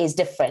 you know, is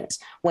different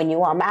when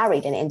you are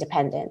married and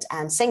independent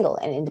and single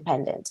and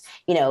independent.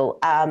 You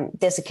know,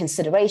 there's a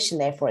consideration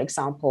there, for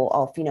example,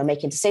 of, you know,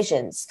 making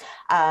decisions.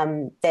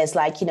 There's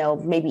like, you know,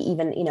 maybe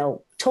even, you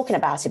know, talking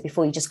about it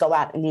before you just go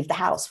out and leave the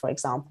house, for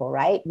example,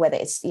 right? Whether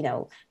it's, you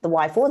know, the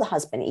wife or the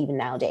husband, even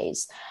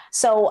nowadays.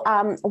 So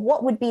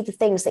what would be the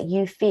things that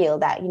you feel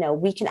that, you know,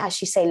 we can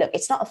actually say, look,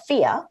 it's not a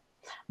fear,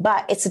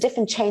 but it's a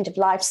different change of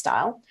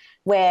lifestyle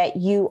where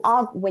you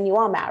are, when you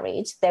are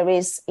married, there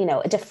is, you know,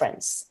 a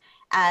difference,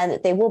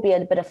 and there will be a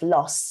bit of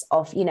loss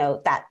of, you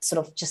know, that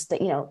sort of just,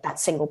 you know, that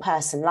single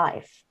person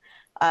life.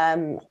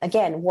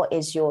 Again, what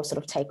is your sort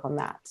of take on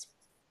that?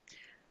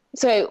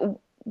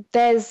 So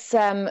there's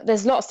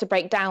lots to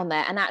break down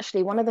there, and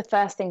actually one of the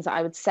first things that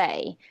I would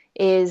say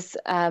is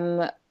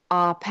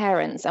our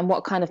parents and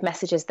what kind of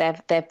messages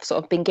they've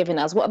sort of been giving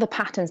us. What are the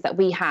patterns that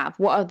we have?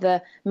 What are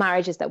the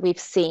marriages that we've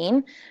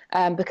seen?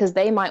 Because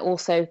they might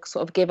also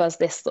sort of give us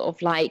this sort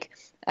of like,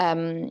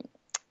 you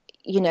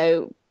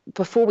know,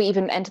 before we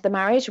even enter the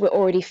marriage, we're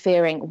already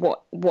fearing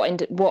what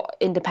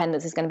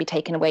independence is going to be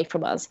taken away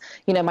from us.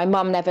 You know, my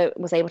mum never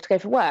was able to go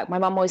for work. My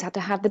mum always had to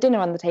have the dinner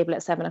on the table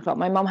at 7 o'clock.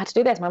 My mum had to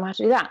do this, my mum had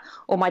to do that.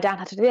 Or my dad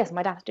had to do this,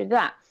 my dad had to do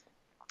that.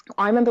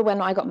 I remember when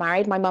I got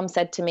married, my mum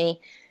said to me,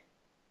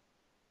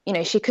 you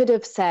know, she could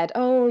have said,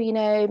 oh, you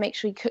know, make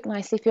sure you cook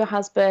nicely for your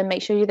husband,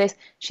 make sure you do this.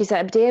 She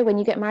said, Abdiya, when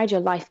you get married, your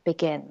life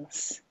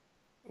begins.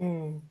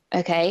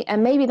 Okay.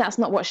 And maybe that's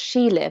not what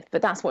she lived,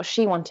 but that's what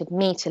she wanted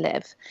me to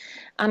live.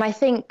 And I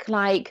think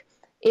like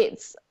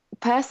it's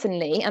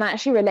personally, and I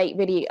actually relate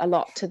really a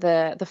lot to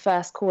the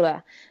first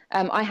caller.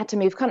 I had to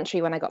move country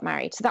when I got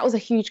married. So that was a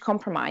huge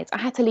compromise. I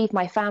had to leave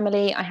my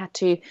family. I had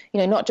to, you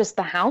know, not just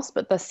the house,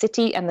 but the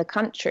city and the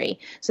country.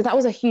 So that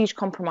was a huge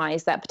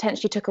compromise that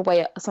potentially took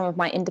away some of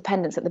my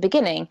independence at the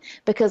beginning,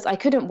 because I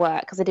couldn't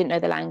work because I didn't know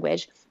the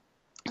language.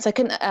 So I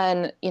couldn't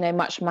earn, you know,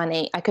 much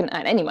money. I couldn't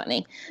earn any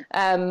money.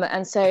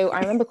 And so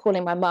I remember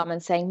calling my mum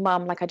and saying,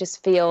 Mum, like, I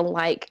just feel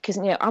like, because,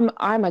 you know,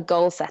 I'm a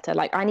goal setter.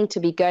 Like, I need to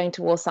be going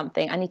towards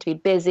something. I need to be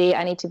busy.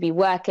 I need to be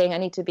working. I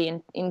need to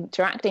be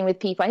interacting with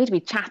people. I need to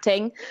be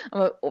chatting.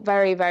 I'm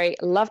very, very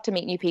love to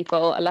meet new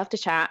people. I love to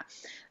chat.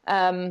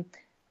 And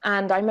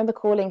I remember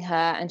calling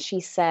her and she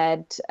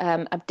said,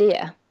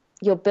 Abdiya,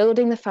 you're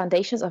building the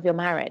foundations of your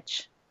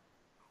marriage.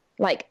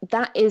 Like,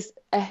 that is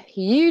a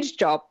huge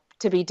job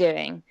to be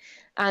doing.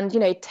 And, you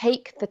know,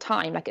 take the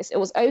time. Like, it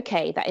was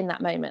okay that in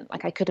that moment,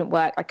 like, I couldn't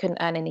work, I couldn't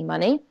earn any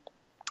money,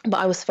 but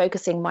I was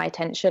focusing my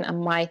attention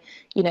and my,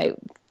 you know,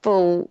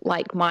 full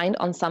like mind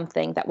on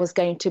something that was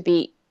going to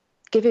be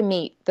giving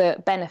me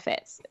the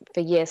benefits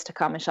for years to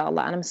come,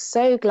 inshallah. And I'm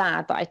so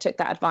glad that I took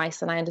that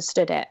advice and I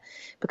understood it,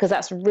 because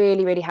that's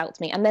really, really helped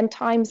me. And then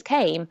times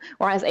came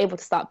where I was able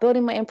to start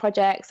building my own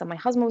projects, and my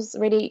husband was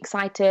really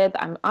excited.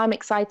 I'm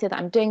excited that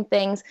I'm doing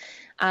things.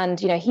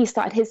 And, you know, he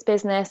started his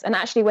business. And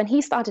actually, when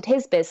he started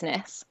his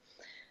business,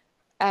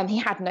 he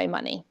had no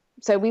money.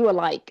 So we were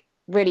like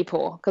really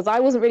poor because I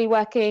wasn't really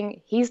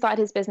working. He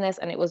started his business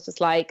and it was just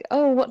like,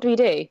 oh, what do we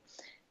do?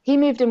 He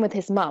moved in with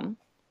his mum.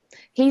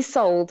 He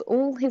sold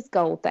all his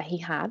gold that he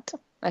had,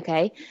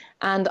 okay?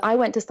 And I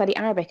went to study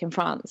Arabic in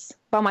France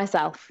by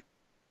myself,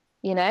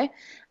 you know?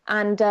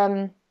 And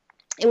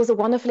it was a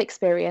wonderful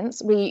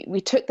experience.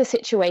 We took the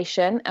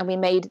situation and we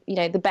made, you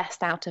know, the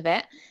best out of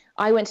it.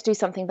 I went to do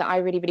something that I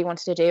really, really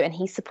wanted to do, and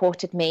he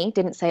supported me,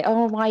 didn't say,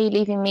 oh, why are you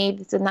leaving me,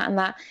 this and that and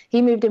that.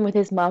 He moved in with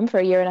his mum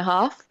for 1.5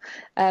 years.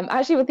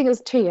 Actually, I think it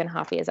was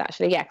 2.5 years,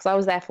 actually, yeah, because I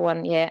was there for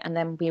 1 year, and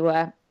then we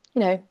were,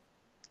 you know,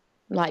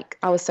 Like,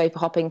 I was sofa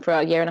hopping for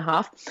a year and a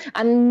half,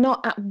 and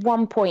not at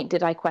one point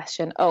did I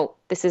question, oh,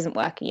 this isn't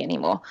working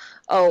anymore.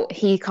 Oh,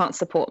 he can't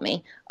support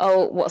me.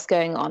 Oh, what's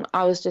going on?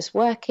 I was just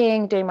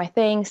working, doing my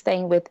thing,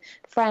 staying with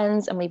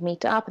friends, and we'd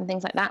meet up and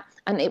things like that.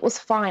 And it was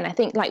fine. I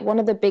think like one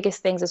of the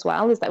biggest things as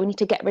well is that we need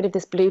to get rid of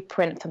this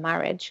blueprint for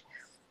marriage.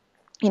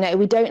 You know,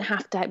 we don't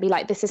have to be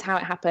like, this is how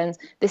it happens.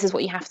 This is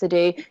what you have to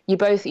do. You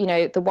both, you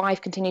know, the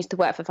wife continues to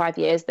work for 5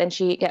 years, then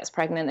she gets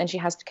pregnant, then she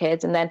has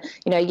kids. And then,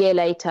 you know, a year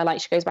later, like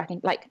she goes back and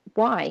like,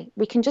 why?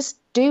 We can just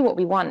do what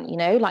we want, you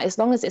know, like as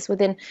long as it's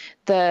within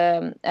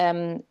the,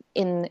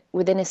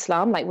 within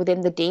Islam, like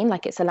within the deen,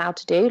 like it's allowed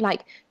to do,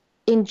 like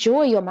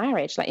enjoy your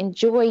marriage, like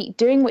enjoy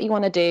doing what you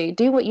want to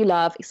do what you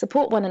love,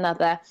 support one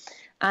another.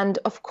 And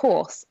of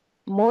course,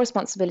 more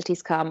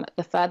responsibilities come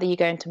the further you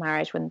go into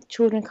marriage, when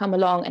children come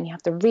along and you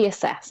have to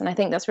reassess. And I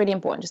think that's really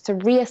important, just to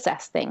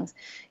reassess things.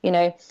 You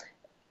know,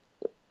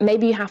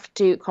 maybe you have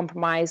to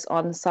compromise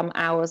on some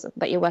hours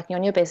that you're working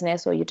on your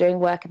business or you're doing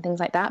work and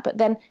things like that, but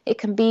then it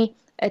can be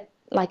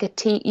like a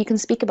team. You can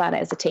speak about it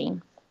as a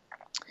team.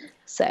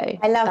 So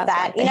I love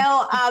that. You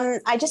know,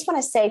 I just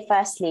want to say,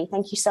 firstly,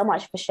 thank you so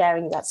much for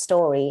sharing that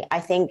story. I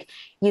think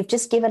you've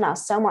just given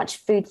us so much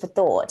food for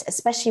thought,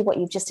 especially what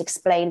you've just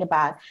explained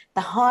about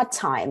the hard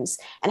times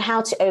and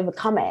how to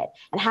overcome it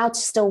and how to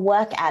still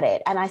work at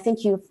it. And I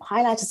think you've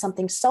highlighted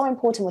something so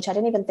important, which I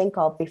didn't even think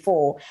of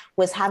before,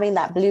 was having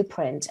that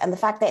blueprint and the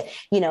fact that,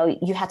 you know,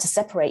 you had to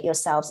separate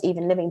yourselves,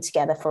 even living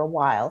together for a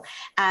while.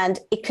 And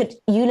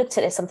you looked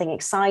at it as something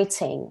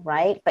exciting,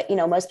 right? But, you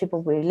know, most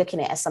people were looking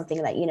at it as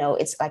something that, you know,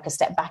 it's like a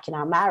step back in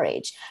our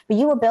marriage. But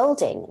you were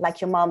building, like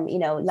your mom, you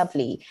know,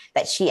 lovely,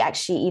 that she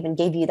actually even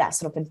gave you that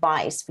sort of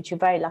advice, which you're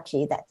very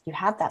lucky that you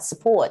had that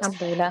support.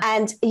 Alhamdulillah.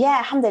 And yeah,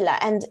 alhamdulillah.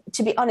 And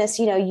to be honest,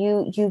 you know,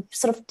 you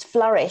sort of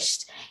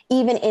flourished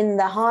even in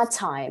the hard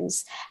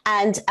times.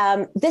 And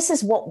this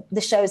is what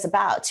the show is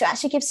about, to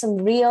actually give some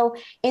real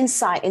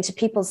insight into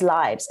people's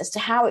lives as to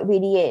how it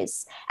really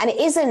is. And it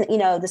isn't, you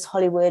know, this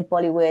Hollywood,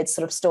 Bollywood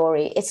sort of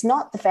story. It's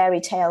not the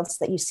fairy tales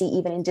that you see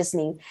even in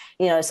Disney,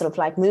 you know, sort of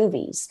like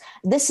movies.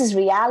 This is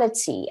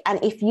reality.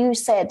 And if you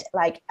said,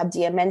 like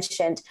Abdiya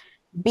mentioned,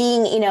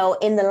 being, you know,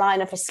 in the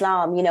line of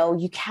Islam, you know,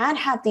 you can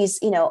have these,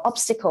 you know,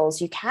 obstacles,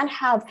 you can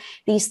have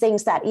these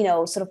things that, you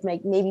know, sort of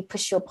maybe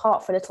push you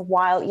apart for a little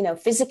while, you know,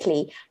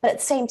 physically, but at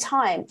the same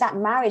time, that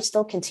marriage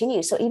still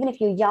continues. So even if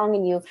you're young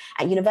and you're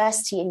at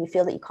university and you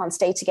feel that you can't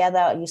stay together,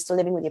 or you're still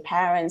living with your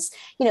parents,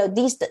 you know,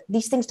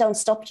 these things don't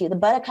stop you. The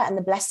barakah and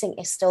the blessing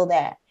is still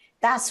there.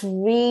 That's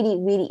really,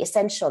 really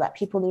essential, that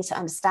people need to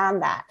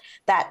understand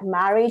that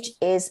marriage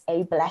is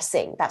a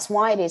blessing. That's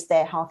why it is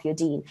there, half your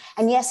deen.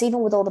 And yes, even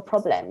with all the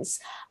problems,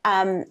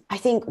 I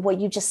think what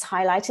you just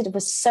highlighted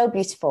was so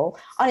beautiful.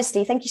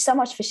 Honestly, thank you so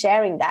much for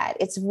sharing that.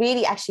 It's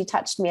really actually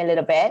touched me a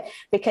little bit,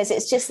 because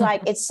it's just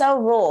like, it's so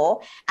raw.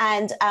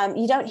 And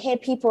you don't hear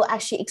people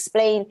actually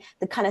explain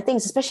the kind of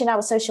things, especially now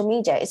with social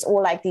media. It's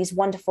all like these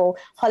wonderful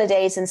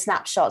holidays and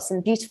snapshots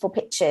and beautiful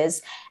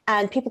pictures.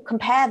 And people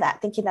compare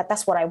that, thinking that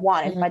that's what I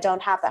want. And if I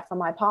don't have that from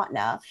my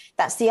partner,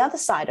 that's the other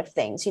side of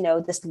things. You know,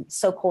 this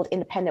so-called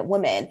independent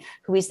woman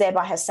who is there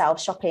by herself,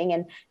 shopping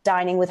and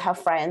dining with her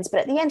friends.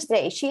 But at the end of the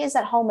day, she is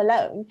at home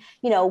alone,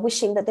 you know,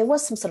 wishing that there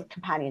was some sort of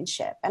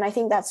companionship. And I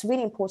think that's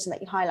really important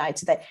that you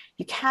highlighted, that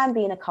you can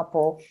be in a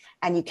couple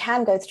and you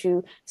can go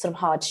through sort of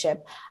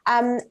hardship.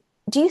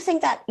 Do you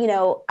think that, you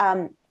know,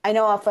 I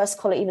know our first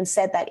caller even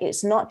said that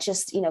it's not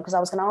just, you know, because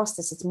I was going to ask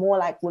this, it's more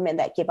like women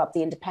that give up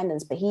the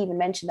independence, but he even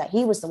mentioned that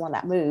he was the one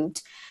that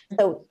moved.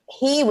 So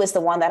he was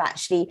the one that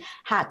actually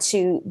had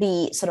to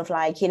be sort of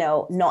like, you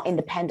know, not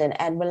independent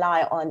and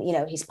rely on, you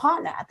know, his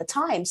partner at the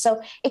time.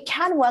 So it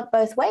can work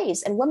both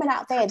ways. And women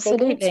out there,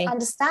 Absolutely. They need to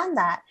understand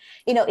that,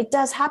 you know, it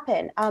does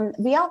happen.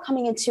 We are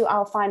coming into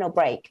our final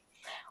break.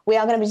 We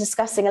are going to be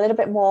discussing a little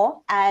bit more.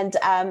 And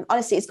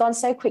honestly, it's gone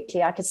so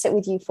quickly. I could sit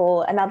with you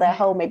for another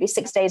whole, maybe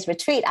 6 days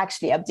retreat,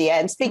 actually, Abdiya,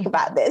 and speak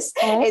about this.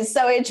 It's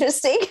so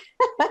interesting.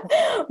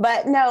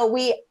 But no,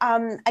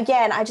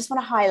 again, I just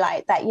want to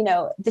highlight that, you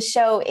know, the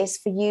show is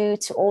for you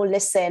to all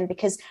listen,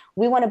 because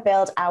we want to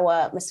build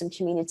our Muslim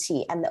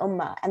community and the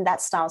Ummah. And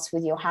that starts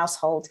with your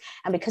household.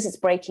 And because it's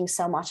breaking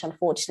so much,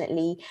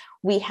 unfortunately,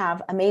 we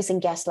have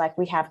amazing guests like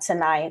we have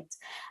tonight,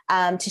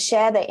 to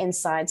share their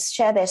insights,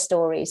 share their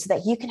stories, so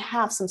that you can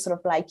have some sort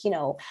of like, you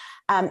know,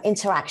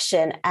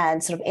 interaction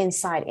and sort of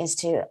insight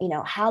into, you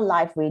know, how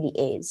life really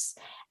is.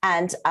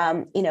 And,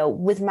 you know,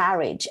 with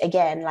marriage,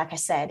 again, like I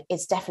said,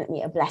 it's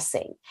definitely a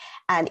blessing.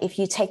 And if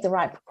you take the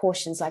right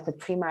precautions, like with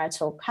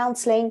premarital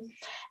counseling,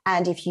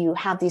 and if you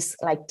have these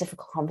like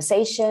difficult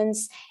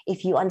conversations,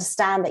 if you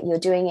understand that you're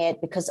doing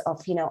it because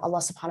of, you know, Allah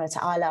subhanahu wa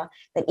ta'ala,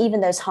 then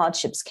even those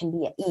hardships can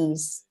be at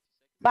ease.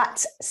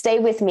 But stay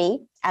with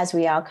me as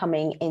we are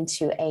coming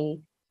into a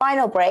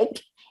final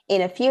break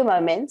in a few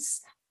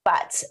moments.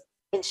 But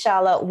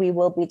inshallah, we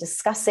will be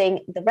discussing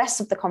the rest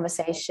of the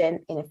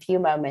conversation in a few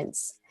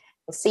moments.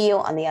 We'll see you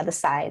on the other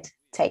side.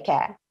 Take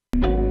care.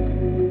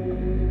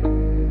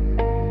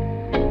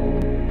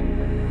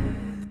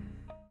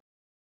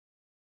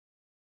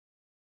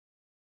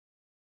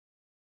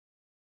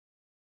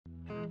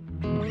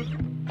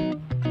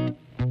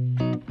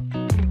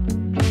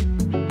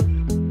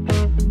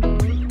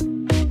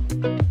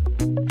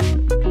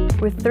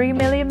 With 3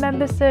 million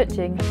members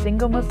searching,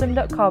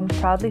 SingleMuslim.com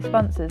proudly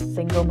sponsors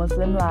Single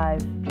Muslim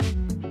Live.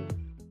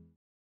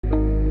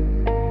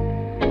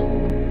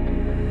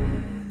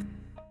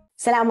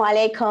 Assalamu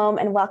alaikum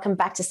and welcome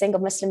back to Single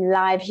Muslim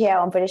Live here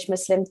on British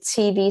Muslim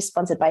TV,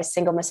 sponsored by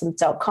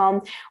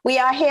SingleMuslim.com. We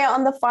are here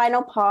on the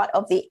final part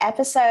of the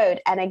episode.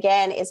 And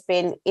again, it's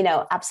been,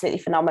 absolutely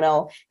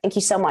phenomenal. Thank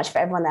you so much for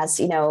everyone that's,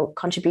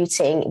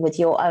 contributing with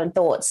your own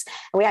thoughts.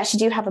 And we actually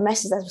do have a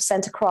message that was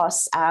sent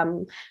across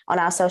on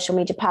our social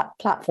media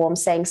platform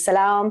saying,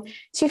 Salam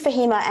to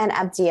Fahima and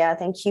Abdiya.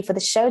 Thank you for the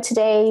show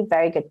today.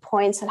 Very good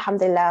points.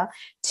 Alhamdulillah.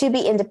 To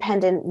be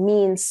independent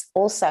means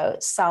also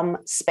some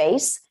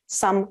space,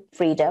 some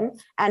freedom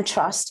and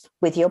trust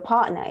with your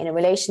partner in a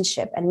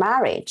relationship and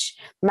marriage.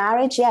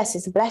 Marriage, yes,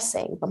 is a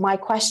blessing. But my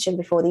question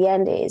before the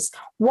end is,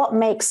 what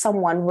makes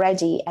someone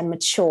ready and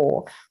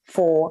mature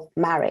for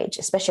marriage,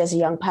 especially as a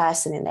young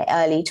person in their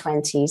early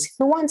 20s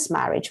who wants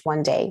marriage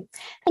one day?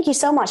 Thank you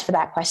so much for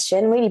that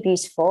question. Really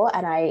beautiful.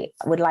 And I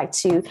would like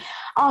to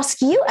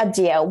ask you,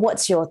 Abdiya,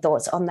 what's your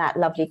thoughts on that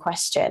lovely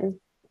question?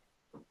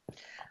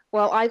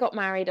 Well, I got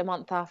married a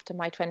month after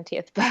my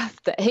 20th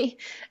birthday,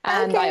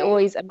 and I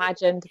always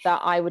imagined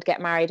that I would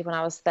get married when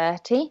I was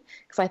 30,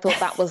 because I thought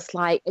that was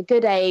like a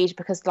good age,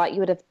 because like you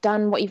would have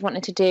done what you've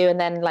wanted to do, and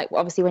then like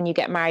obviously when you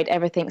get married,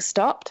 everything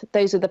stopped.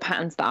 Those are the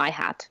patterns that I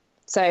had.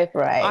 So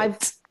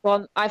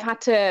I've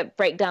had to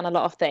break down a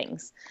lot of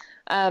things.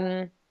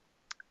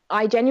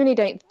 I genuinely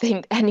don't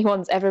think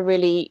anyone's ever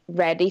really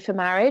ready for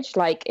marriage.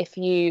 Like if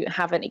you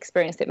haven't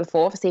experienced it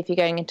before, obviously if you're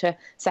going into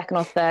second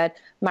or third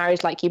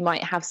marriage, like you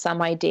might have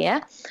some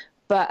idea.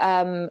 But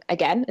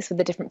again, it's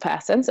with a different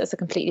person, so it's a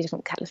completely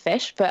different kettle of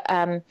fish. But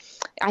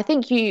I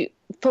think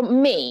for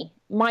me,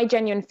 my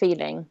genuine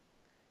feeling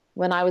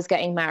when I was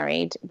getting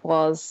married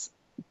was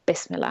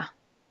Bismillah.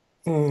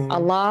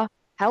 Allah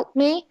help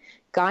me,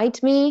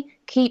 guide me,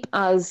 keep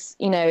us,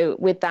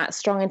 with that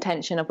strong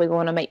intention of we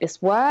want to make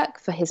this work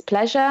for his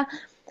pleasure.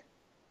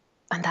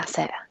 And that's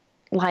it.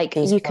 Like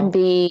you can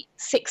be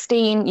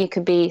 16, you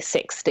could be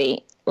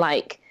 60.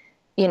 Like,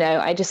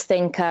 I just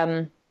think,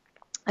 I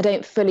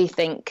don't fully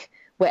think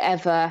we're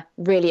ever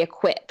really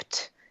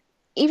equipped.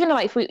 Even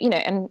like if we,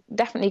 and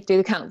definitely do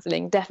the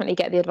counselling, definitely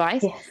get the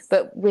advice,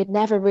 but we're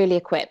never really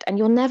equipped. And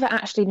you'll never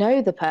actually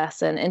know the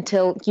person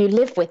until you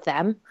live with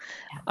them.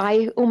 Yeah.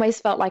 I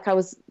almost felt like I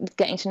was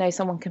getting to know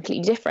someone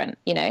completely different,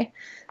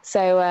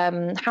 So,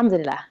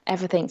 alhamdulillah,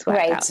 everything's worked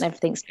out and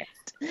everything's good.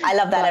 I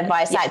love that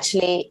advice,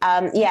 actually.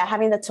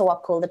 Having the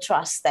tawakkul, the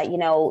trust that,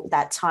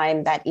 that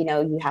time that,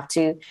 you have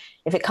to,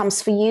 if it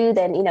comes for you,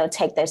 then,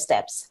 take those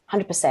steps.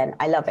 100%.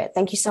 I love it.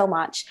 Thank you so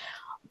much.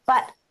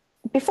 But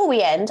before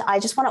we end, I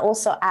just want to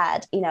also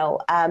add,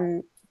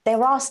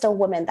 there are still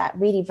women that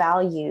really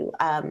value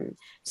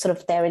sort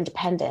of their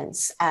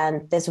independence,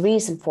 and there's a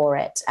reason for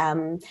it.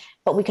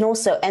 But we can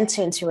also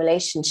enter into a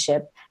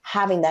relationship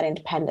having that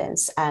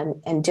independence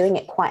and doing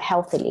it quite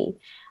healthily.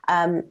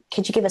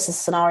 Could you give us a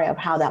scenario of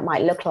how that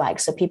might look like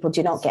so people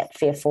do not get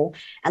fearful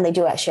and they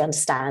do actually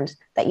understand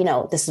that,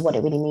 this is what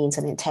it really means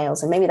and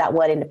entails? And maybe that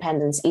word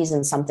independence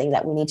isn't something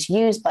that we need to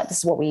use, but this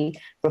is what we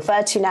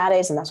refer to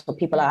nowadays. And that's what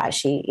people are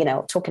actually,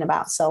 talking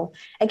about. So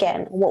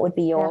again, what would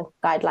be your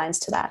guidelines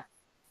to that?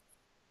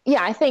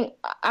 Yeah, I think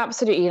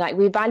absolutely. Like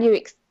we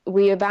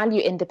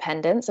value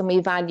independence, and we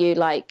value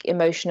like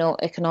emotional,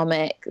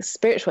 economic,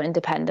 spiritual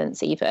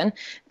independence even,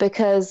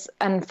 because,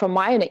 and from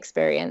my own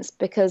experience,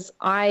 because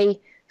I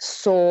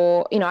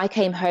saw, I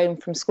came home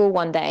from school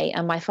one day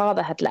and my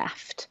father had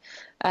left.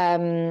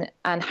 And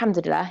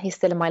alhamdulillah, he's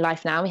still in my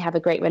life now. We have a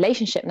great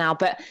relationship now,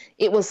 but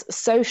it was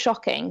so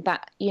shocking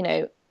that,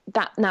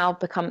 that now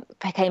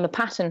became a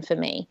pattern for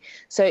me.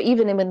 So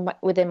even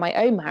within my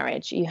own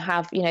marriage, you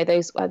have,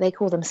 those, they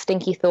call them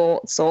stinky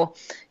thoughts or,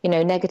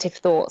 negative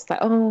thoughts like,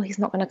 oh, he's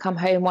not going to come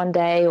home one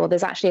day. Or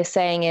there's actually a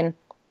saying in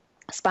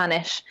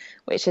Spanish,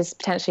 which is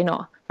potentially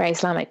not very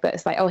Islamic, but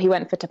it's like, oh, he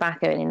went for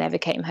tobacco and he never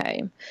came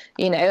home,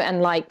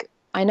 and like,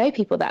 I know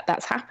people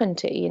that's happened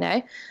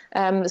to,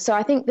 so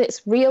I think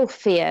that's real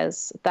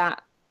fears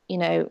that,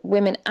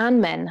 women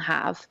and men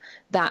have,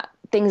 that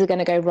things are going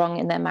to go wrong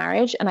in their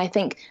marriage. And I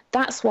think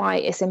that's why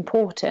it's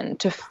important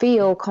to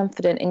feel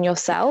confident in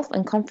yourself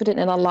and confident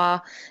in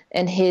Allah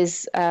and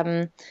his,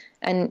 and,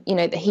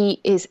 that he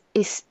is,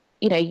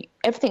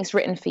 everything's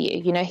written for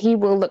you, he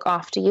will look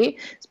after you,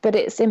 but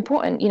it's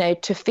important,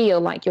 to feel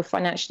like you're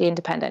financially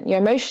independent, you're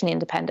emotionally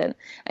independent,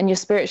 and you're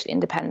spiritually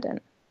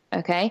independent.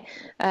 Okay.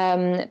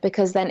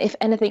 Because then if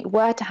anything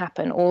were to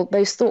happen or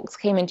those thoughts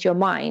came into your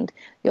mind,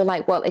 you're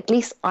like, well, at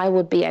least I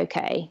would be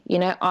okay.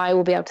 I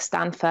will be able to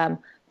stand firm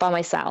by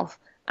myself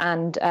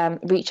and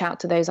reach out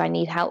to those I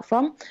need help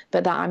from,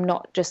 but that I'm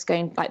not just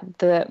going like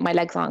my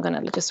legs aren't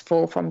going to just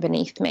fall from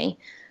beneath me.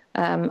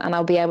 And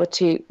I'll be able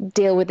to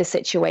deal with the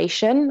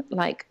situation,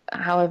 like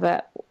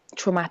however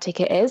traumatic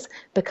it is,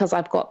 because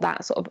I've got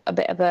that sort of a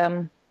bit of,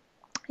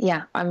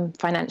 I'm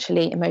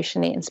financially,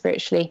 emotionally and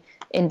spiritually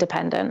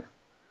independent.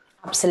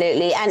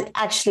 Absolutely. And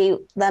actually,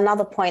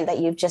 another point that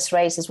you've just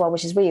raised as well,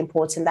 which is really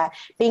important, that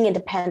being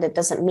independent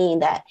doesn't mean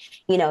that,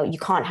 you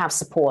can't have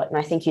support. And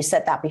I think you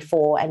said that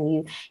before.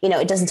 And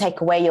it doesn't take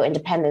away your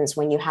independence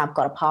when you have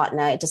got a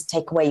partner. It doesn't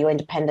take away your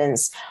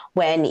independence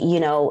when,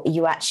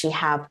 you actually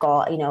have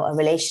got, a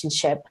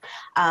relationship.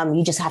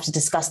 You just have to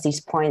discuss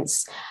these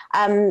points.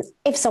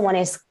 If someone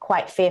is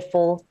quite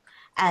fearful,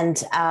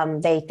 and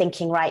they're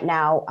thinking right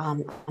now,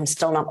 I'm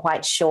still not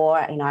quite sure,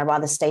 I'd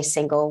rather stay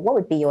single. What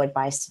would be your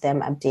advice to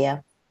them,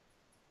 Abdiya?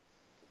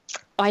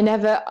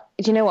 Do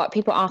you know what?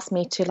 People ask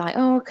me to like,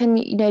 oh,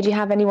 do you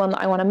have anyone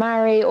that I want to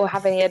marry or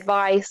have any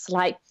advice?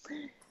 Like,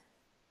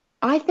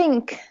 I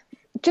think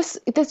just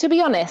to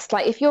be honest,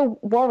 like if you're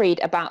worried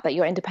about that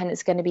your independence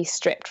is going to be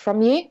stripped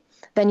from you,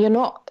 then you're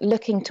not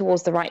looking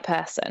towards the right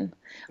person.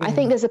 I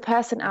think there's a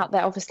person out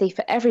there, obviously,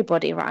 for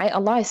everybody, right?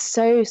 Allah is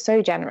so,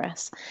 so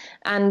generous.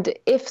 And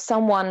if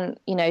someone,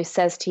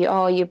 says to you,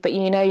 oh, but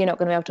you're not going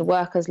to be able to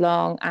work as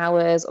long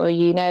hours, or,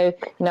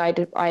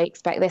 I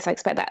expect this, I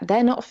expect that,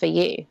 they're not for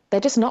you. They're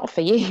just not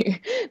for you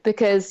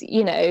because,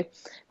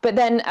 but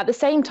then at the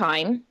same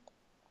time,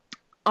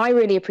 I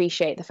really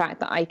appreciate the fact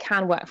that I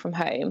can work from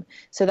home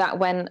so that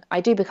when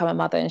I do become a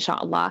mother,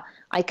 inshallah,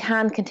 I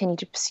can continue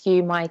to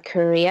pursue my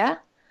career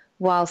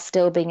while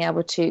still being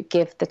able to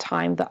give the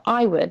time that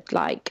I would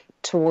like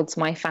towards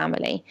my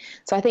family.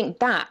 So I think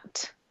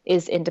that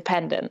is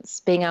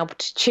independence, being able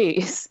to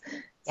choose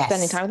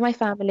spending time with my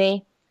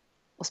family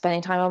or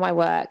spending time on my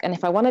work. And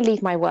if I want to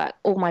leave my work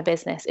or my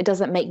business, it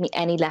doesn't make me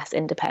any less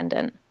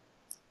independent.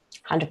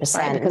 100%.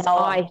 Right? Because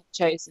I've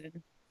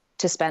chosen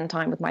to spend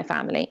time with my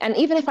family. And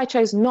even if I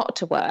chose not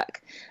to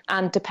work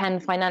and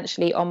depend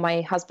financially on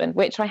my husband,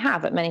 which I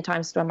have at many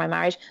times throughout my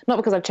marriage, not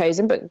because I've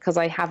chosen, but because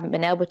I haven't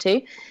been able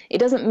to, it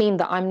doesn't mean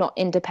that I'm not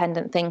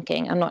independent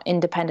thinking. I'm not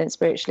independent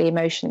spiritually,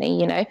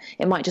 emotionally,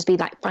 it might just be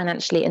like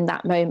financially in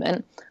that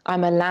moment.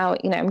 I'm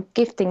I'm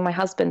gifting my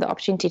husband the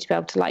opportunity to be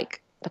able to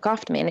like look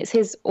after me. And it's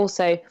his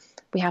also,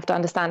 we have to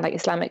understand like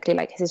Islamically,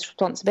 like his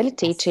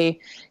responsibility to,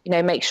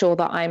 make sure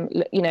that I'm,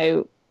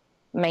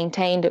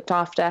 maintained, looked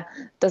after.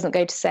 Doesn't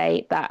go to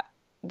say that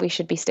we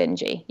should be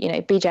stingy.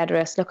 Be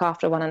generous, look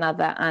after one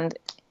another, and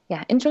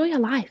enjoy your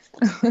life.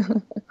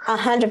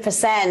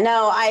 100%.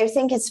 No, I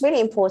think it's really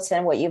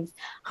important what you've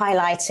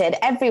highlighted.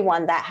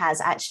 Everyone that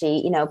has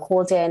actually,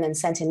 called in and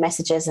sent in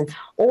messages, and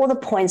all the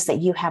points that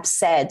you have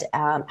said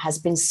has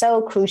been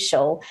so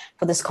crucial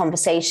for this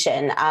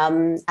conversation.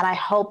 And I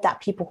hope that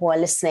people who are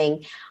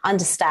listening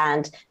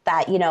understand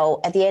that,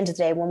 at the end of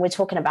the day, when we're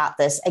talking about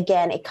this,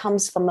 again, it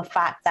comes from the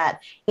fact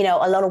that,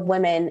 a lot of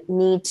women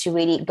need to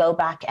really go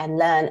back and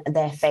learn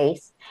their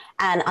faith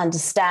and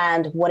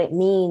understand what it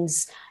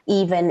means,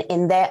 even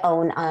in their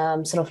own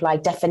sort of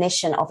like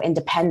definition of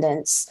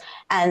independence.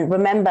 And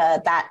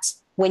remember that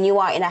when you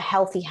are in a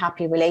healthy,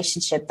 happy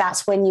relationship,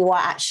 that's when you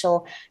are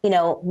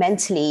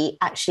mentally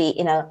actually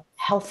in a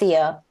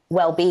healthier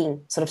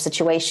well-being sort of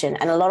situation.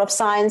 And a lot of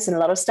science and a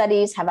lot of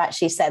studies have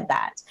actually said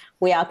that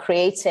we are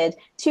created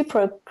to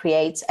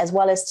procreate as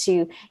well as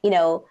to,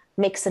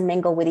 mix and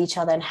mingle with each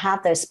other and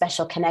have those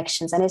special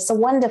connections. And it's a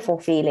wonderful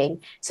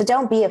feeling. So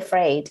don't be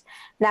afraid.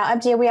 Now,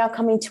 Abdiya, we are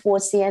coming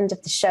towards the end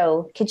of the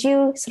show. Could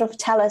you sort of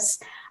tell us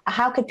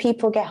how could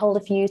people get hold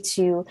of you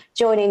to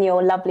join in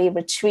your lovely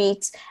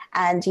retreat,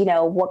 and,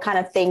 what kind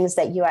of things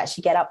that you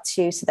actually get up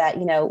to so that,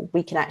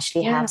 we can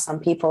actually have some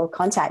people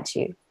contact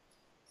you?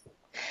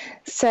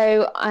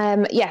 So,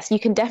 yes, you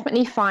can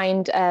definitely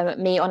find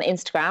me on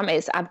Instagram.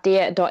 It's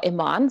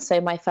abdiya.iman,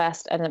 so my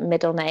first and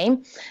middle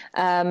name.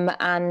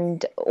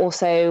 And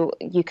also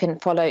you can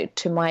follow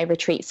to my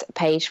retreats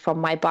page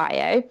from my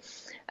bio.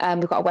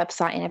 We've got a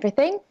website and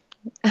everything.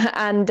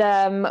 And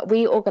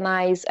we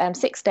organise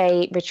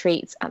 6-day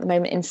retreats at the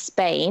moment in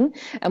Spain,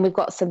 and we've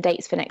got some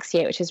dates for next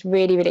year, which is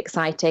really, really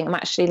exciting. I'm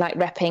actually like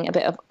repping a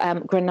bit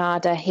of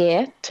Granada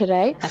here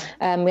today.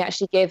 We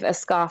actually give a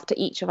scarf to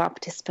each of our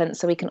participants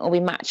so we can all be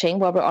matching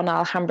while we're on our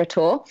Alhambra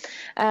tour.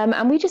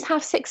 And we just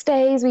have 6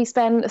 days. We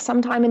spend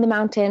some time in the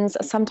mountains,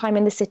 some time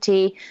in the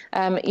city,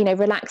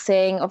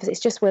 relaxing. Obviously,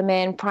 it's just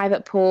women,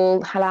 private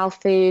pool, halal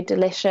food,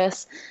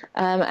 delicious,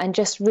 and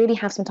just really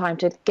have some time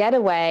to get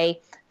away,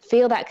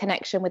 feel that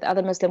connection with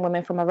other Muslim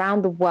women from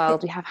around the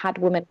world. We have had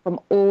women from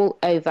all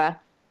over,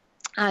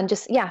 and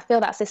just, feel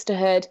that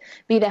sisterhood,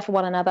 be there for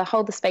one another,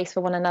 hold the space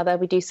for one another.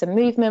 We do some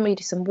movement, we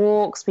do some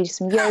walks, we do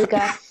some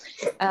yoga,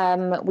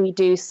 we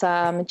do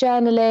some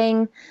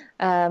journaling,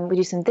 we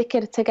do some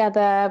dhikr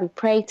together, we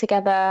pray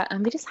together,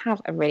 and we just have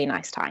a really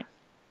nice time.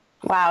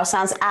 Wow,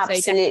 sounds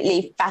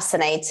absolutely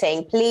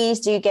fascinating.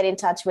 Please do get in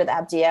touch with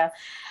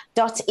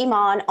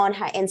Abdiya.Iman on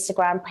her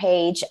Instagram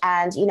page,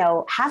 and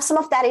have some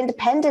of that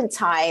independent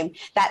time,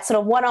 that sort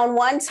of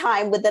one-on-one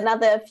time with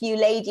another few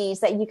ladies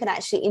that you can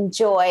actually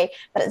enjoy,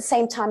 but at the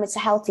same time it's a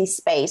healthy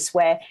space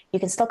where you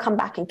can still come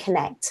back and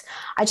connect.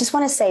 I just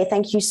want to say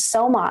thank you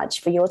so much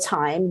for your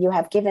time. You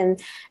have given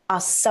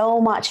us so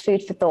much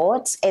food for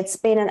thought. It's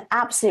been an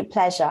absolute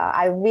pleasure.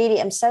 I really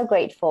am so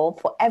grateful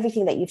for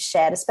everything that you've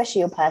shared,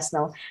 especially your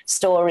personal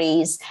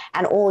stories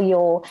and all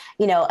your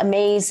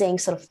amazing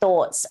sort of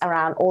thoughts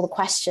around all the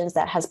questions questions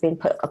that has been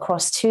put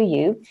across to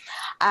you.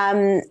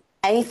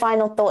 Any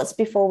final thoughts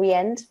before we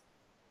end?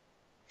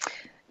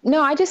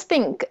 No, I just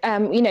think,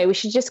 we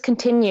should just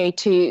continue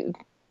to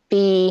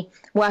be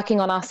working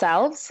on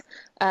ourselves,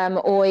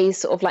 always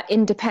sort of like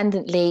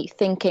independently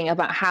thinking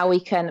about how we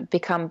can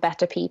become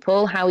better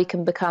people, how we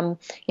can become,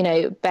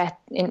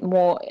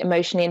 more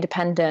emotionally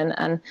independent.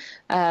 And,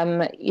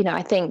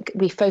 I think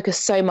we focus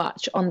so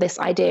much on this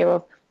idea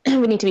of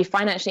we need to be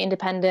financially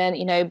independent,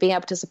 being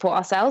able to support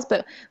ourselves,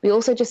 but we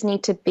also just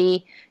need to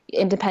be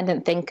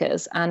independent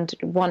thinkers and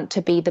want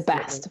to be the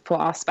best for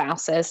our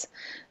spouses.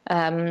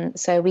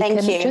 So we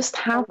can just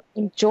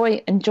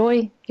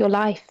enjoy your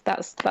life.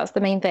 That's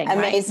the main thing.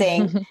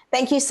 Amazing. Right?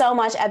 Thank you so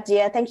much,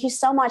 Abdiya. Thank you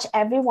so much,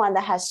 everyone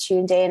that has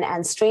tuned in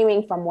and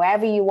streaming from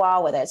wherever you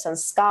are, whether it's on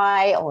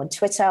Sky or on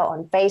Twitter,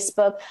 on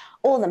Facebook,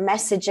 all the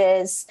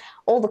messages,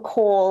 all the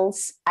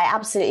calls. I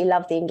absolutely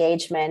love the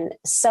engagement.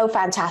 So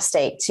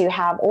fantastic to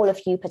have all of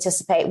you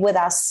participate with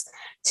us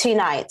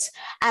tonight.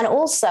 And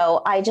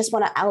also, I just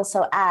want to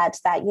also add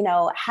that,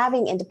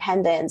 having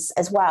independence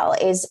as well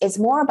is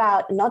more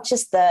about not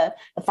just the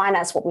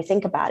finance, what we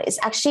think about. It's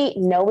actually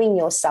knowing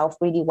yourself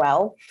really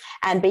well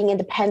and being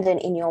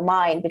independent in your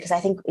mind, because I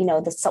think,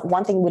 the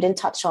one thing we didn't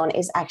touch on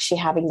is actually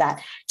having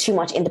that too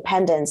much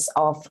independence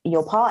of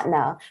your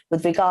partner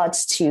with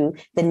regards to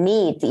the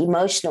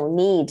emotional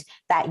need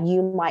that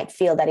you might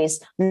feel that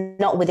is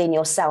not within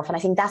yourself. And I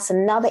think that's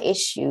another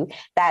issue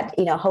that,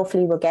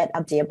 hopefully we'll get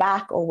Abdiya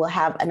back, or we'll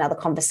have another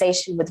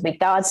conversation with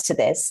regards to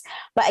this.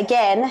 But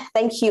again,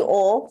 thank you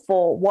all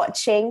for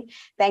watching.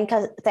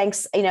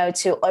 Thanks,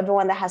 to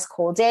everyone that has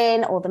called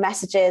in, all the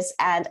messages,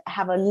 and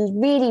have a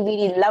really,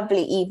 really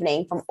lovely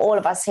evening from all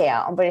of us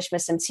here on British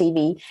Muslim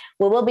TV.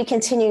 We will be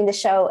continuing the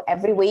show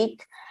every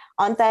week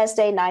on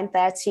Thursday,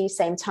 9:30,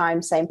 same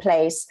time, same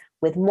place,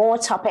 with more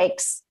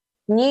topics,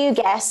 new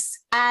guests,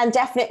 and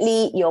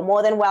definitely you're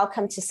more than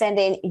welcome to send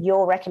in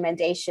your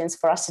recommendations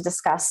for us to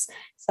discuss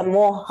some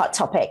more hot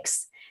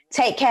topics.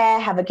 Take care.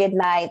 Have a good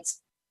night.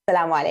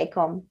 Assalamu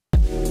alaikum.